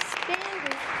are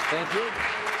expanding. Thank you.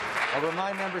 I'll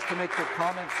remind members to make their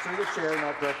comments through the chair,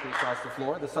 not directly across the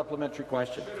floor. The supplementary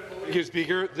question. Thank you,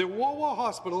 Speaker. The Wawa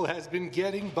Hospital has been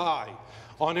getting by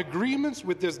on agreements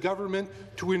with this government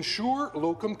to ensure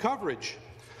locum coverage.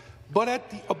 But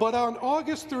on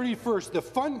August 31st, the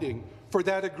funding for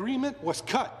that agreement was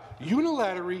cut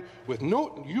unilaterally with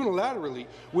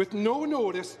no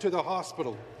notice to the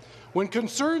hospital. When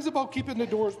concerns about keeping the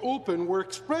doors open were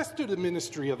expressed to the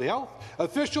Ministry of Health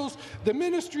officials, the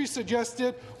ministry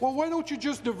suggested, well, why don't you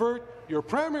just divert your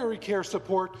primary care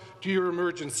support to your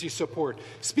emergency support?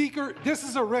 Speaker, this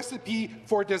is a recipe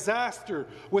for disaster.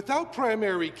 Without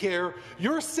primary care,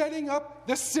 you're setting up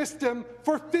the system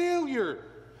for failure.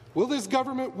 Will this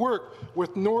government work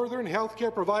with Northern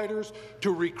healthcare providers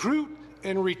to recruit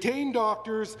and retain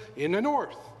doctors in the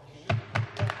north?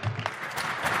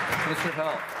 Minister of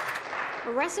Health.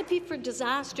 A recipe for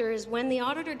disaster is when the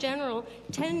Auditor General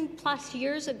 10+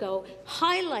 years ago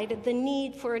highlighted the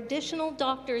need for additional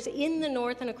doctors in the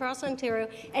north and across Ontario,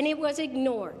 and it was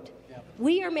ignored.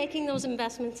 We are making those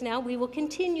investments now. We will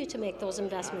continue to make those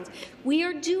investments. We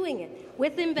are doing it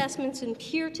with investments in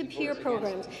peer-to-peer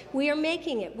programs. We are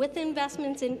making it with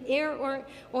investments in Air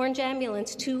Orange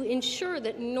Ambulance to ensure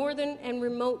that northern and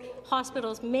remote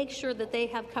hospitals make sure that they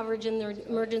have coverage in their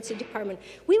emergency department.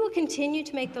 We will continue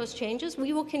to make those changes.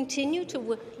 We will continue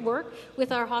to work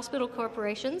with our hospital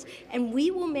corporations, and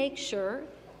we will make sure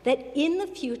that in the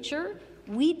future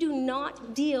we do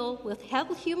not deal with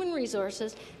health human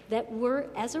resources that were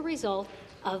as a result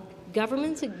of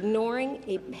governments ignoring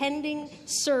a pending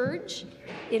surge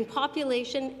in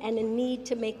population and a need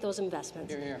to make those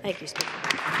investments. Thank you, Speaker.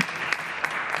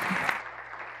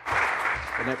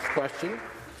 The next question,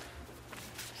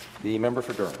 the member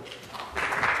for Durham.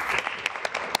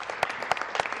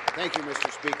 Thank you,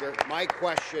 Mr. Speaker. My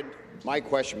question,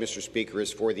 Mr. Speaker,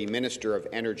 is for the Minister of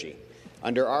Energy.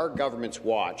 Under our government's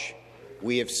watch,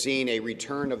 we have seen a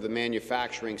return of the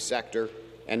manufacturing sector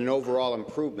and an overall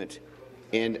improvement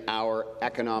in our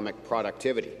economic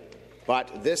productivity.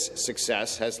 But this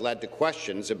success has led to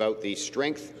questions about the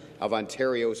strength of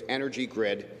Ontario's energy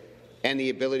grid and the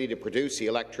ability to produce the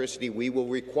electricity we will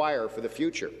require for the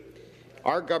future.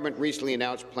 Our government recently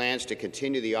announced plans to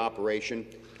continue the operation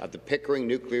of the Pickering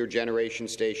Nuclear Generation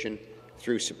Station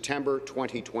through September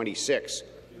 2026.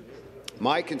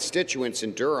 My constituents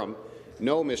in Durham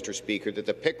know, Mr. Speaker, that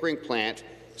the Pickering plant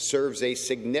serves a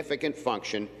significant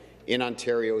function in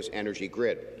Ontario's energy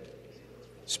grid.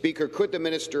 Speaker, could the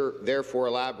minister therefore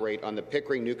elaborate on the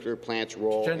Pickering nuclear plant's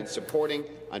role in supporting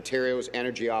Ontario's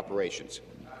energy operations?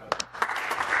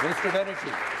 Minister of Energy.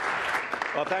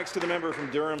 Well, thanks to the member from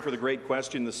Durham for the great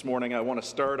question this morning. I want to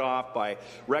start off by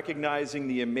recognizing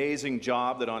the amazing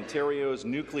job that Ontario's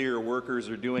nuclear workers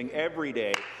are doing every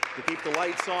day to keep the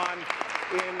lights on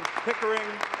in Pickering,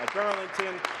 at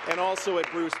Darlington, and also at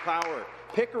Bruce Power.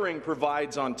 Pickering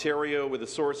provides Ontario with a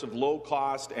source of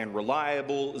low-cost and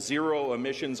reliable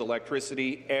zero-emissions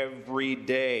electricity every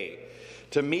day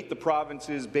to meet the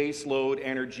province's baseload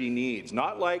energy needs.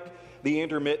 Not like the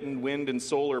intermittent wind and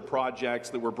solar projects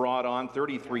that were brought on,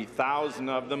 33,000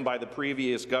 of them by the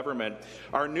previous government.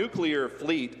 Our nuclear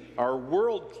fleet, our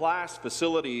world-class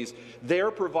facilities,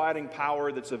 they're providing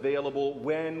power that's available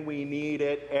when we need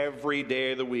it every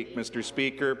day of the week, Mr.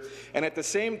 Speaker. And at the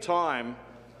same time,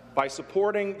 by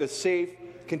supporting the safe,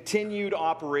 continued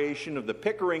operation of the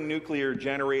Pickering Nuclear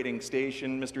Generating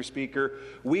Station, Mr. Speaker,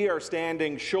 we are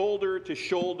standing shoulder to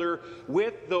shoulder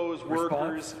with those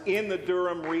workers in the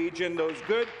Durham region, those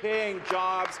good-paying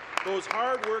jobs, those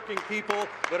hard-working people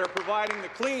that are providing the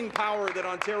clean power that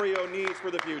Ontario needs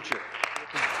for the future.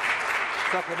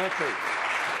 Supplementary.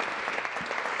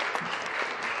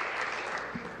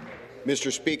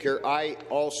 Mr. Speaker, I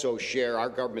also share our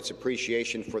government's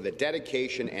appreciation for the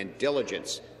dedication and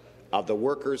diligence of the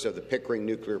workers of the Pickering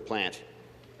Nuclear Plant.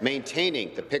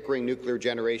 Maintaining the Pickering Nuclear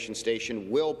Generation Station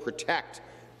will protect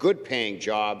good-paying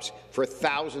jobs for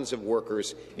thousands of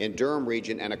workers in Durham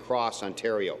Region and across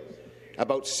Ontario.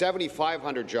 About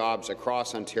 7,500 jobs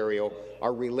across Ontario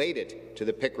are related to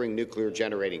the Pickering Nuclear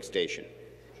Generating Station.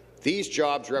 These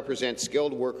jobs represent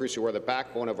skilled workers who are the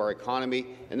backbone of our economy,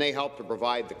 and they help to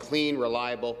provide the clean,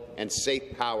 reliable and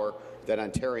safe power that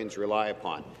Ontarians rely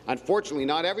upon. Unfortunately,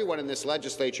 not everyone in this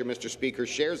legislature, Mr. Speaker,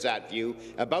 shares that view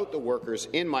about the workers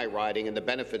in my riding and the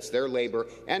benefits their labour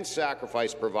and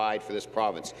sacrifice provide for this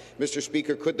province. Mr.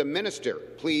 Speaker, could the minister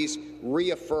please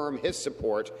reaffirm his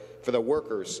support for the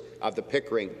workers of the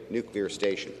Pickering Nuclear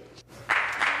Station?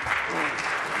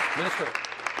 Minister.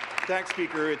 Thanks,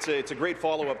 Speaker. It's a great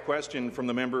follow-up question from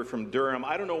the member from Durham.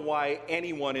 I don't know why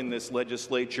anyone in this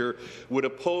legislature would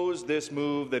oppose this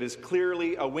move that is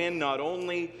clearly a win not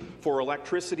only for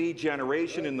electricity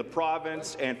generation in the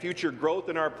province and future growth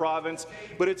in our province,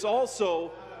 but it's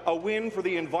also a win for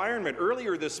the environment.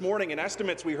 Earlier this morning, in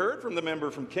estimates, we heard from the member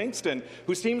from Kingston,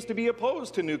 who seems to be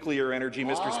opposed to nuclear energy,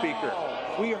 Mr. Speaker.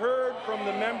 We heard from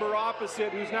the member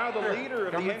opposite, who's now the leader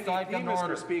of the NDP,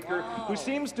 Mr. Speaker, who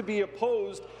seems to be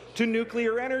opposed to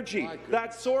nuclear energy.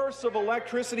 That source of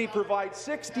electricity provides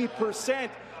 60%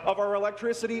 of our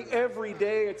electricity every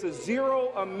day. It's a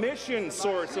zero-emission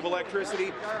source of electricity,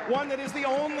 one that is the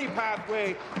only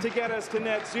pathway to get us to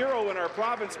net zero in our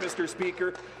province, Mr.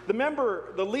 Speaker.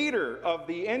 The leader of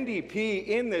the NDP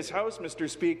in this House, Mr.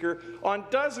 Speaker, on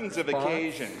dozens of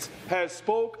occasions has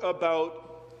spoke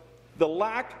about the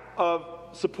lack of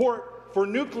support for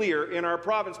nuclear in our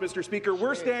province, Mr. Speaker.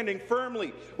 We're standing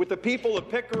firmly with the people of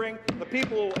Pickering, the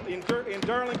people in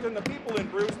Darlington, the people in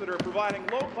Bruce that are providing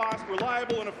low-cost,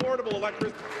 reliable and affordable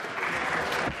electricity.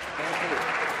 Thank you.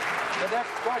 The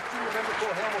next question, the member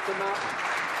for Hamilton Mountain.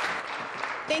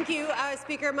 Thank you,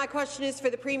 Speaker. My question is for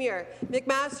the Premier.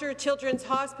 McMaster Children's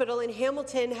Hospital in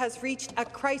Hamilton has reached a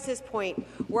crisis point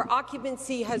where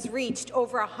occupancy has reached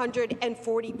over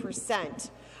 140%.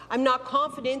 I'm not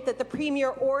confident that the Premier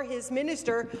or his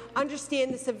minister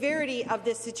understand the severity of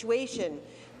this situation.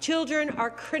 Children are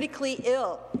critically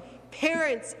ill.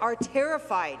 Parents are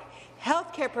terrified.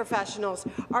 Healthcare professionals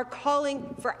are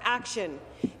calling for action.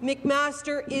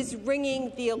 McMaster is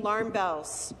ringing the alarm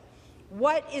bells.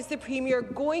 What is the Premier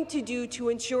going to do to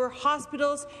ensure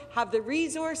hospitals have the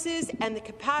resources and the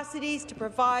capacities to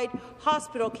provide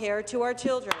hospital care to our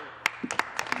children?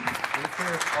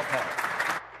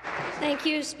 Thank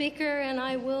you, Speaker, and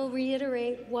I will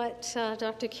reiterate what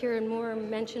Dr. Kieran Moore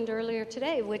mentioned earlier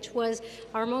today, which was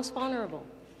our most vulnerable,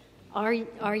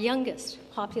 our youngest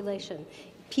population.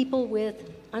 People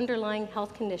with underlying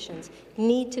health conditions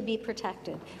need to be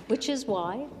protected, which is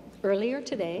why earlier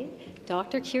today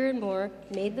Dr. Kieran Moore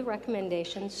made the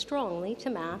recommendation strongly to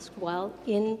mask while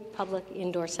in public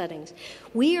indoor settings.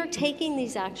 We are taking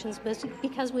these actions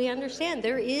because we understand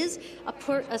there is a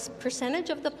percentage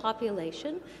of the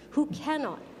population who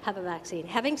cannot have a vaccine.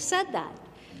 Having said that,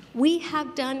 we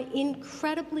have done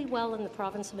incredibly well in the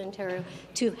province of Ontario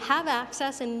to have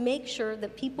access and make sure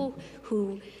that people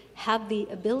who have the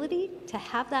ability to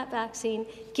have that vaccine,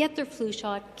 get their flu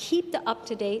shot, keep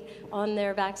up-to-date on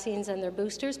their vaccines and their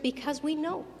boosters, because we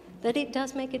know that it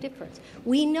does make a difference.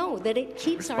 We know that it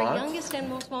keeps our youngest and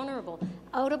most vulnerable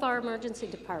out of our emergency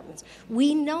departments.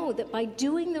 We know that by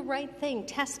doing the right thing,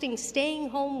 testing, staying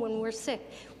home when we're sick,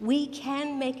 we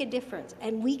can make a difference,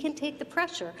 and we can take the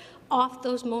pressure off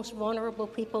those most vulnerable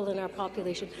people in our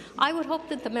population. I would hope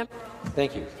that the member...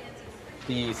 Thank you.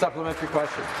 The supplementary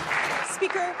question.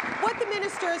 Speaker, what the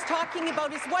minister is talking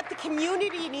about is what the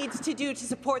community needs to do to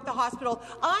support the hospital.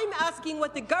 I'm asking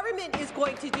what the government is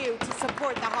going to do to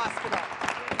support the hospital.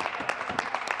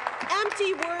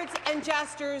 Empty words and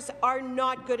gestures are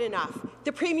not good enough.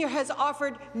 The Premier has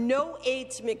offered no aid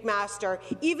to McMaster,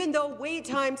 even though wait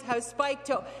times have spiked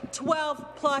to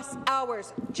 12-plus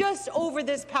hours just over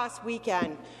this past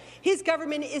weekend. His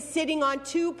government is sitting on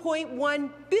 $2.1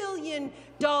 billion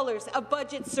of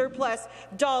budget surplus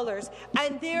dollars,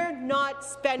 and they're not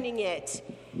spending it.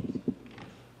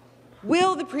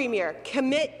 Will the Premier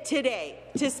commit today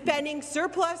to spending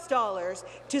surplus dollars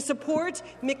to support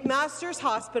McMaster's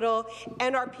Hospital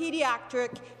and our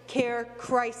pediatric care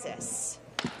crisis?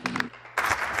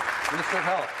 Minister of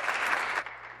Health.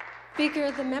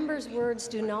 Speaker, the member's words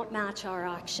do not match our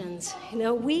actions.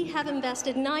 We have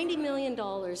invested $90 million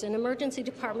in emergency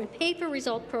department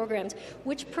pay-for-result programs,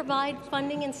 which provide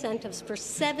funding incentives for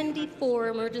 74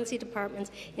 emergency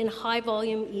departments in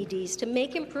high-volume EDs to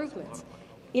make improvements,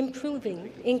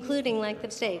 including length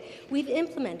of stay. We've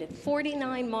implemented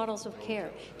 49 models of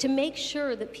care to make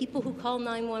sure that people who call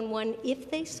 911, if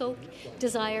they so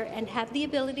desire and have the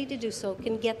ability to do so,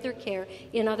 can get their care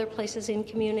in other places in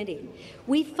community.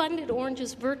 We funded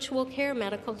Orange's virtual care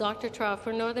medical doctor trial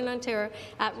for Northern Ontario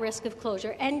at risk of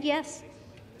closure. And yes,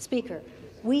 Speaker,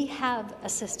 we have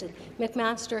assisted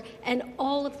McMaster and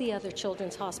all of the other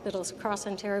children's hospitals across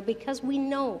Ontario because we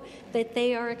know that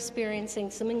they are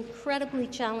experiencing some incredibly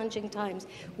challenging times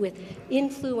with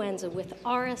influenza, with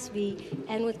RSV,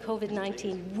 and with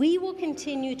COVID-19. We will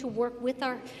continue to work with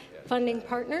our funding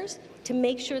partners to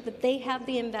make sure that they have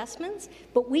the investments,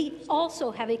 but we also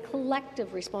have a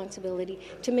collective responsibility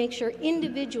to make sure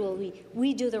individually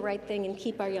we do the right thing and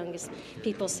keep our youngest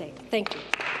people safe. Thank you.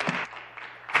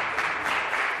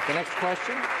 The next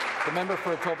question, the member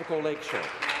for Etobicoke Lakeshore.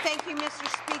 Thank you, Mr.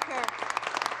 Speaker.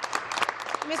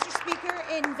 Mr. Speaker,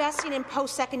 investing in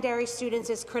post-secondary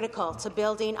students is critical to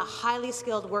building a highly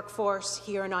skilled workforce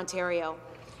here in Ontario.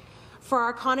 For our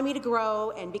economy to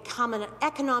grow and become an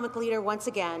economic leader once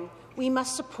again, we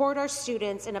must support our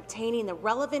students in obtaining the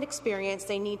relevant experience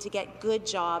they need to get good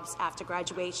jobs after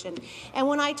graduation. And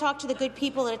when I talked to the good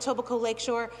people at Etobicoke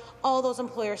Lakeshore, all those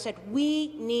employers said,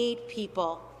 we need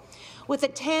people. With the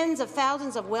tens of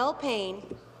thousands of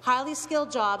well-paying, highly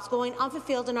skilled jobs going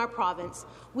unfulfilled in our province,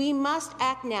 we must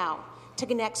act now to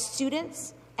connect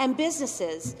students and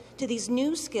businesses to these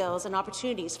new skills and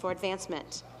opportunities for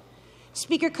advancement.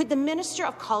 Speaker, could the Minister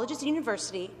of Colleges and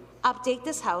University update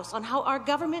this House on how our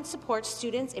government supports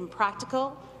students in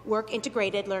practical,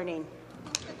 work-integrated learning?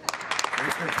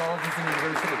 Minister of Colleges and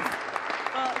Universities.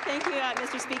 Well, thank you,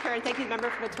 Mr. Speaker, and thank you, the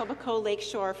member from Etobicoke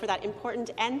Lakeshore, for that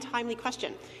important and timely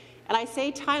question. And I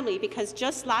say timely because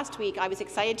just last week I was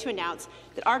excited to announce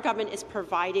that our government is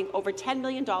providing over $10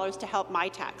 million to help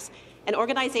MyTax, an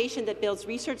organization that builds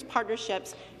research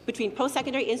partnerships between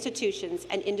post-secondary institutions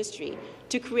and industry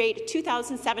to create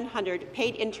 2,700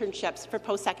 paid internships for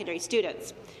post-secondary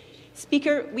students.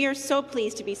 Speaker, we are so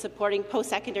pleased to be supporting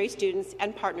post-secondary students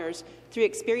and partners through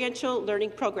experiential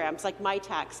learning programs like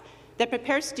MyTax that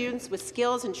prepare students with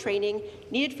skills and training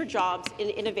needed for jobs in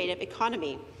an innovative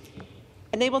economy.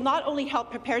 And they will not only help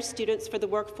prepare students for the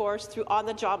workforce through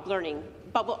on-the-job learning,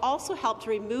 but will also help to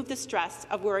remove the stress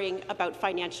of worrying about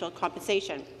financial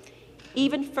compensation.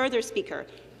 Even further, Speaker,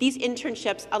 these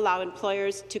internships allow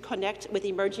employers to connect with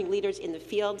emerging leaders in the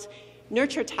field,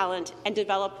 nurture talent, and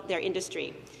develop their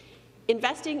industry.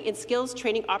 Investing in skills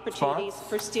training opportunities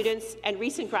for students and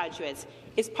recent graduates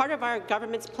is part of our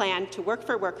government's plan to work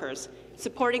for workers,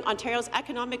 supporting Ontario's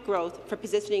economic growth for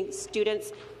positioning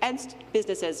students and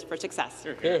businesses for success.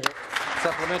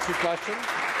 Supplementary question.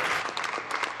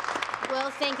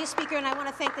 Well, thank you, Speaker, and I want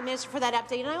to thank the Minister for that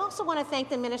update. And I also want to thank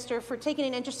the Minister for taking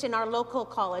an interest in our local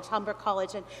college, Humber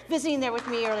College, and visiting there with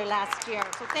me early last year.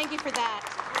 So thank you for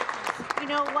that. You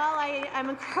know, while I'm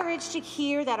encouraged to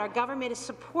hear that our government is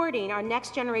supporting our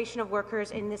next generation of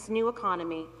workers in this new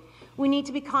economy, we need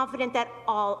to be confident that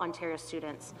all Ontario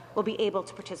students will be able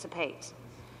to participate.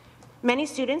 Many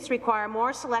students require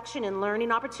more selection and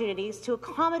learning opportunities to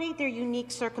accommodate their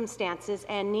unique circumstances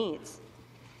and needs.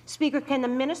 Speaker, can the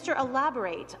Minister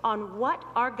elaborate on what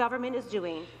our government is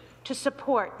doing to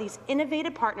support these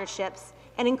innovative partnerships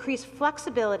and increase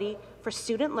flexibility for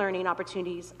student learning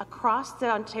opportunities across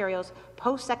Ontario's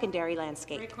post-secondary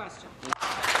landscape? Great question.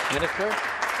 Minister.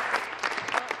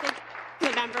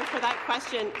 The member for that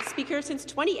question. Speaker, since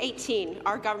 2018,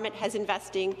 our government has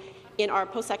investing in our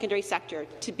post-secondary sector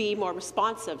to be more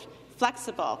responsive,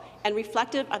 flexible, and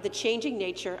reflective of the changing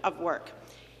nature of work.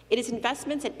 It is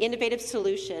investments in innovative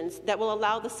solutions that will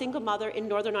allow the single mother in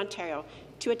Northern Ontario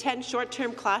to attend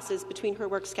short-term classes between her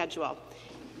work schedule.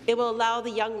 It will allow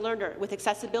the young learner with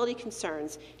accessibility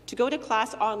concerns to go to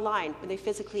class online when they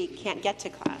physically can't get to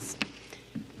class.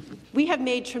 We have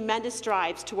made tremendous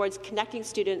strides towards connecting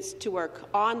students to work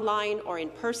online or in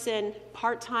person,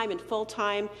 part-time and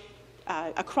full-time,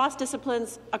 across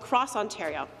disciplines, across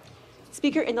Ontario.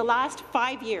 Speaker, in the last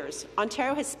 5 years,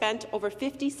 Ontario has spent over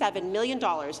 $57 million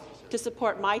to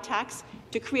support MyTax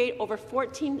to create over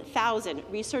 14,000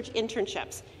 research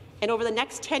internships. And over the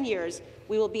next 10 years,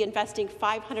 we will be investing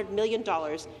 $500 million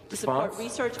to support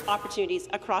research opportunities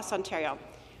across Ontario.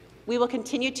 We will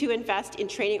continue to invest in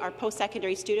training our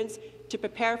post-secondary students to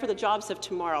prepare for the jobs of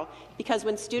tomorrow, because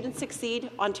when students succeed,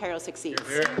 Ontario succeeds.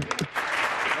 Next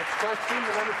question,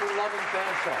 the member for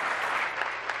London-Fanshawe.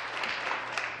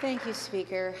 Thank you,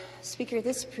 Speaker. Speaker,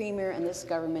 this Premier and this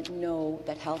government know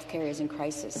that healthcare is in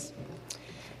crisis.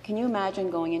 Can you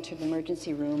imagine going into the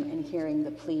emergency room and hearing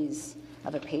the pleas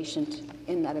of a patient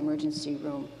in that emergency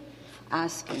room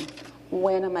asking,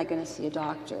 when am I going to see a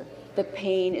doctor? The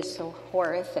pain is so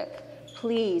horrific.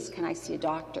 Please, can I see a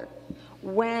doctor?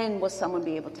 When will someone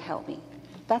be able to help me?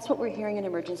 That's what we're hearing in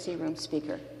emergency rooms,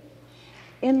 Speaker.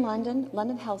 In London,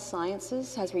 London Health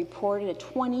Sciences has reported a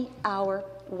 20-hour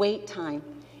wait time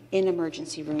in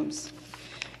emergency rooms.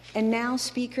 And now,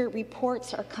 Speaker,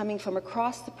 reports are coming from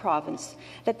across the province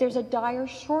that there's a dire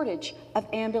shortage of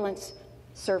ambulance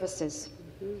services,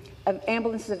 of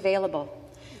ambulances available.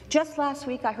 Just last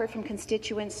week, I heard from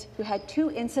constituents who had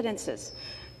 2 incidences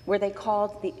where they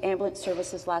called the ambulance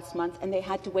services last month and they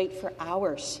had to wait for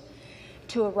hours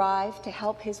to arrive to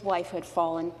help his wife who had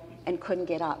fallen and couldn't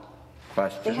get up.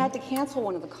 Question. They had to cancel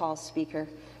one of the calls, Speaker,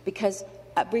 because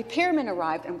repairmen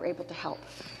arrived and were able to help.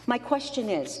 My question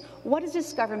is, what is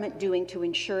this government doing to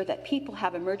ensure that people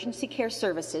have emergency care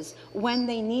services when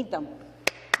they need them?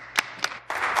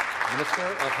 Minister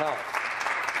of Health.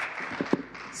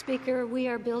 Speaker, we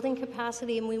are building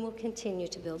capacity and we will continue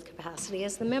to build capacity.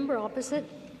 As the member opposite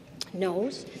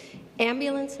knows,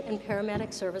 ambulance and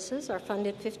paramedic services are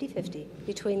funded 50-50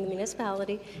 between the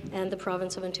municipality and the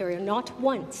province of Ontario. Not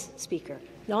once, Speaker,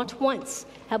 not once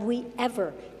have we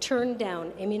ever turned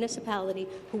down a municipality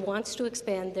who wants to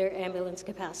expand their ambulance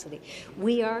capacity.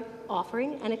 We are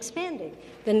offering and expanding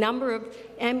the number of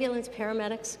ambulance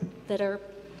paramedics that are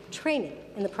training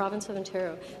in the province of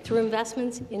Ontario through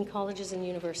investments in colleges and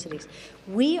universities.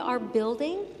 We are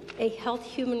building a health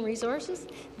human resources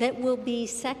that will be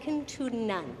second to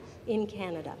none in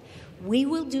Canada. We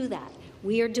will do that.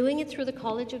 We are doing it through the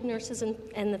College of Nurses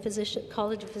and the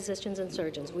College of Physicians and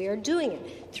Surgeons. We are doing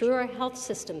it through our health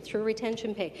system, through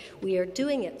retention pay. We are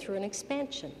doing it through an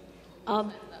expansion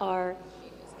of our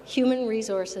human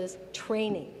resources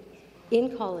training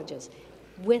in colleges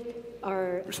with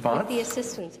the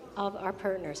assistance of our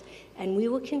partners. And we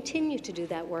will continue to do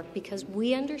that work because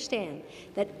we understand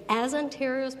that as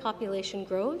Ontario's population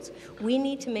grows, we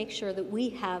need to make sure that we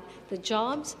have the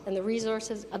jobs and the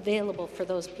resources available for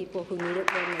those people who need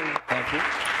it when they need it. Thank you.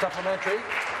 Supplementary.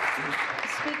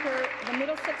 Speaker, the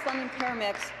Middlesex London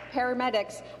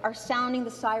paramedics are sounding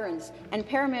the sirens, and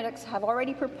paramedics have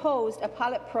already proposed a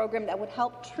pilot program that would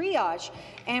help triage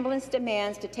ambulance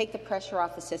demands to take the pressure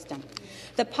off the system.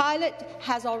 The pilot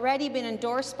has already been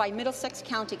endorsed by Middlesex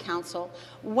County Council.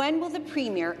 When will the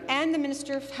Premier and the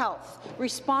Minister of Health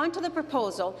respond to the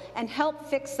proposal and help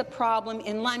fix the problem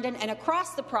in London and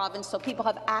across the province so people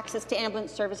have access to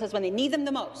ambulance services when they need them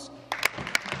the most?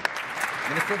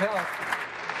 Minister of Health.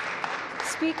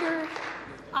 Speaker,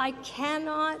 I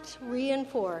cannot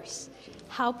reinforce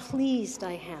how pleased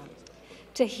I am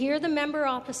to hear the member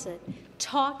opposite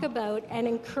talk about and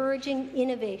encouraging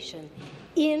innovation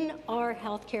in our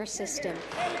healthcare system.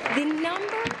 The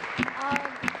number of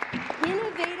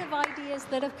innovative ideas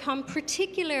that have come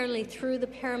particularly through the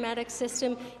paramedic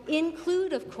system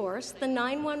include, of course, the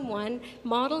 911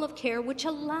 model of care, which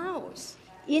allows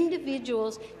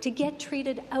individuals to get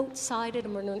treated outside of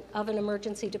an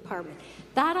emergency department.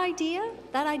 That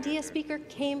idea, Speaker,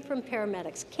 came from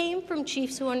paramedics, came from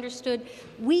chiefs who understood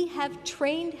we have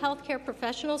trained healthcare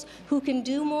professionals who can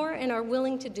do more and are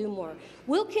willing to do more.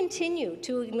 We'll continue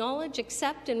to acknowledge,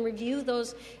 accept, and review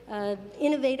those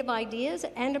innovative ideas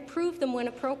and approve them when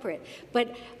appropriate.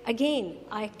 But again,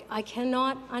 I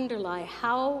cannot underline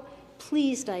how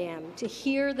pleased I am to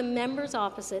hear the members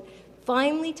opposite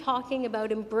finally talking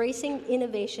about embracing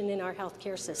innovation in our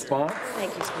healthcare system.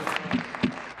 Thank you, Speaker.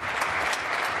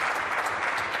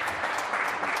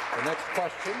 The next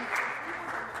question.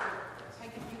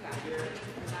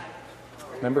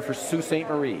 Member for Sault Ste.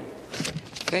 Marie.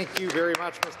 Thank you very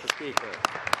much, Mr. Speaker.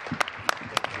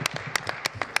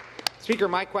 Speaker,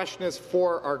 my question is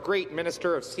for our great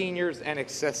Minister of Seniors and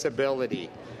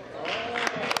Accessibility.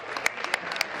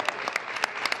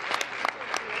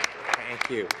 Thank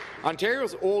you.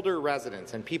 Ontario's older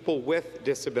residents and people with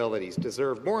disabilities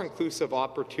deserve more inclusive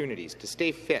opportunities to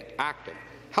stay fit, active,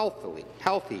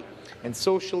 healthy, and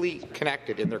socially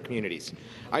connected in their communities.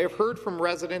 I have heard from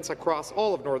residents across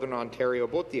all of Northern Ontario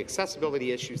about the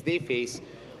accessibility issues they face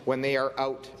when they are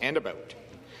out and about.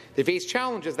 They face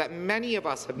challenges that many of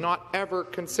us have not ever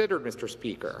considered, Mr.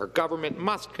 Speaker. Our government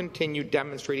must continue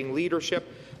demonstrating leadership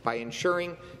by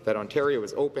ensuring that Ontario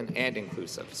is open and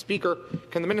inclusive. Speaker,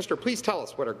 can the minister please tell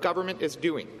us what our government is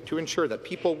doing to ensure that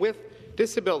people with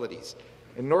disabilities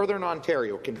in Northern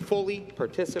Ontario can fully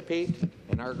participate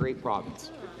in our great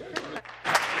province?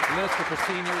 The Minister for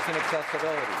Seniors and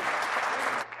Accessibility.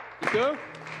 Speaker,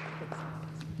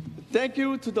 thank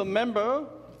you to the member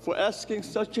for asking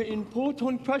such an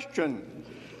important question.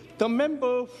 The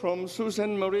member from Sault Ste.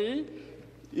 Marie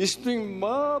is doing a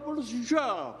marvelous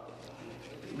job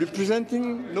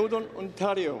representing Northern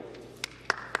Ontario.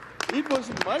 It was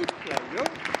my pleasure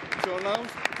to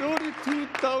announce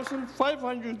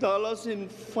 $32,500 in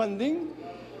funding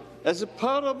as a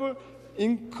part of an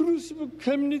inclusive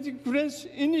community grants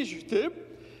initiative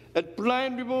at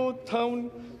Blind River Town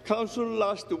Council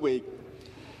last week.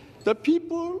 The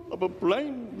people of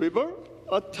Blind River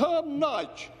are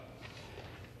top-notch.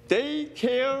 They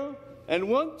care and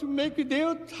want to make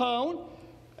their town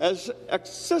as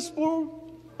accessible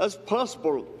as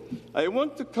possible. I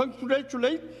want to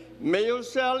congratulate Mayor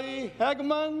Sally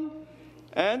Hagman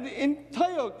and the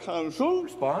entire council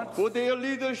for their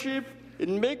leadership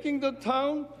in making the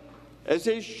town as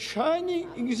a shining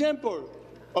example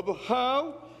of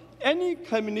how any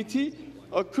community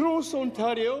across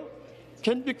Ontario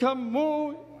can become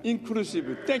more inclusive.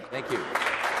 Thank you. Thank you.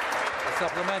 A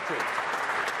supplementary.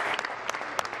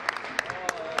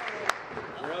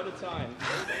 We're out of time.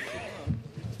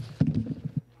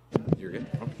 You're good.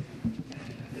 Oh.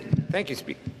 Thank you,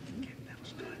 Speaker.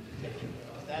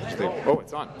 Oh,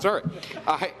 it's on. Sorry.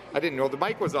 I didn't know the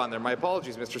mic was on there. My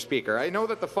apologies, Mr. Speaker. I know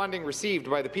that the funding received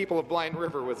by the people of Blind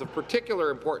River was of particular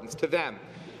importance to them,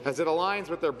 as it aligns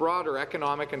with their broader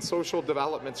economic and social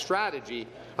development strategy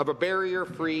of a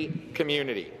barrier-free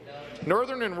community.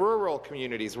 Northern and rural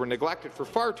communities were neglected for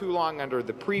far too long under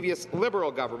the previous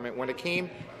Liberal government when it came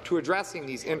to addressing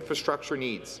these infrastructure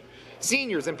needs.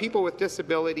 Seniors and people with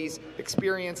disabilities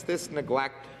experience this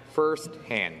neglect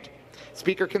firsthand.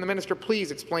 Speaker, can the minister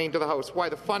please explain to the House why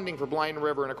the funding for Blind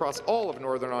River and across all of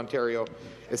Northern Ontario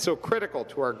is so critical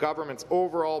to our government's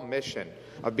overall mission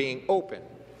of being open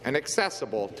and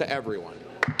accessible to everyone?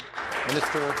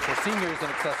 Minister for Seniors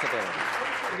and Accessibility.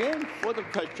 Again, for the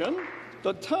question,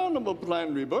 the town of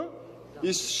Blind River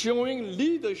is showing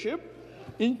leadership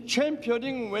in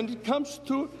championing when it comes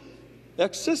to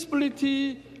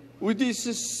accessibility with this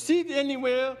Sit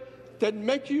Anywhere That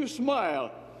Make You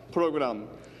Smile program.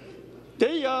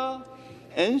 They are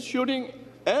ensuring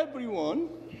everyone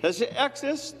has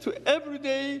access to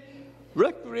everyday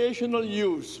recreational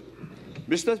use.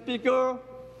 Mr. Speaker,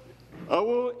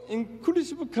 our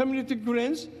inclusive community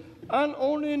grants aren't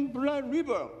only in Blind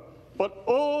River, but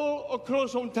all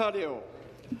across Ontario.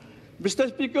 Mr.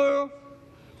 Speaker,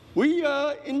 we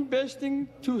are investing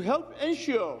to help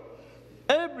ensure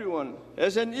everyone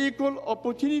has an equal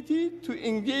opportunity to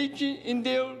engage in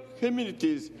their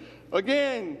communities.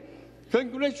 Again,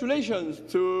 congratulations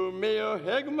to Mayor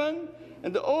Hagman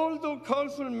and all the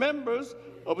council members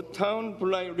of Town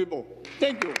Blind River.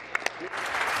 Thank you.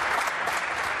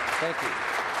 Thank you.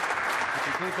 That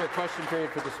concludes our question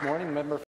period for this morning. Member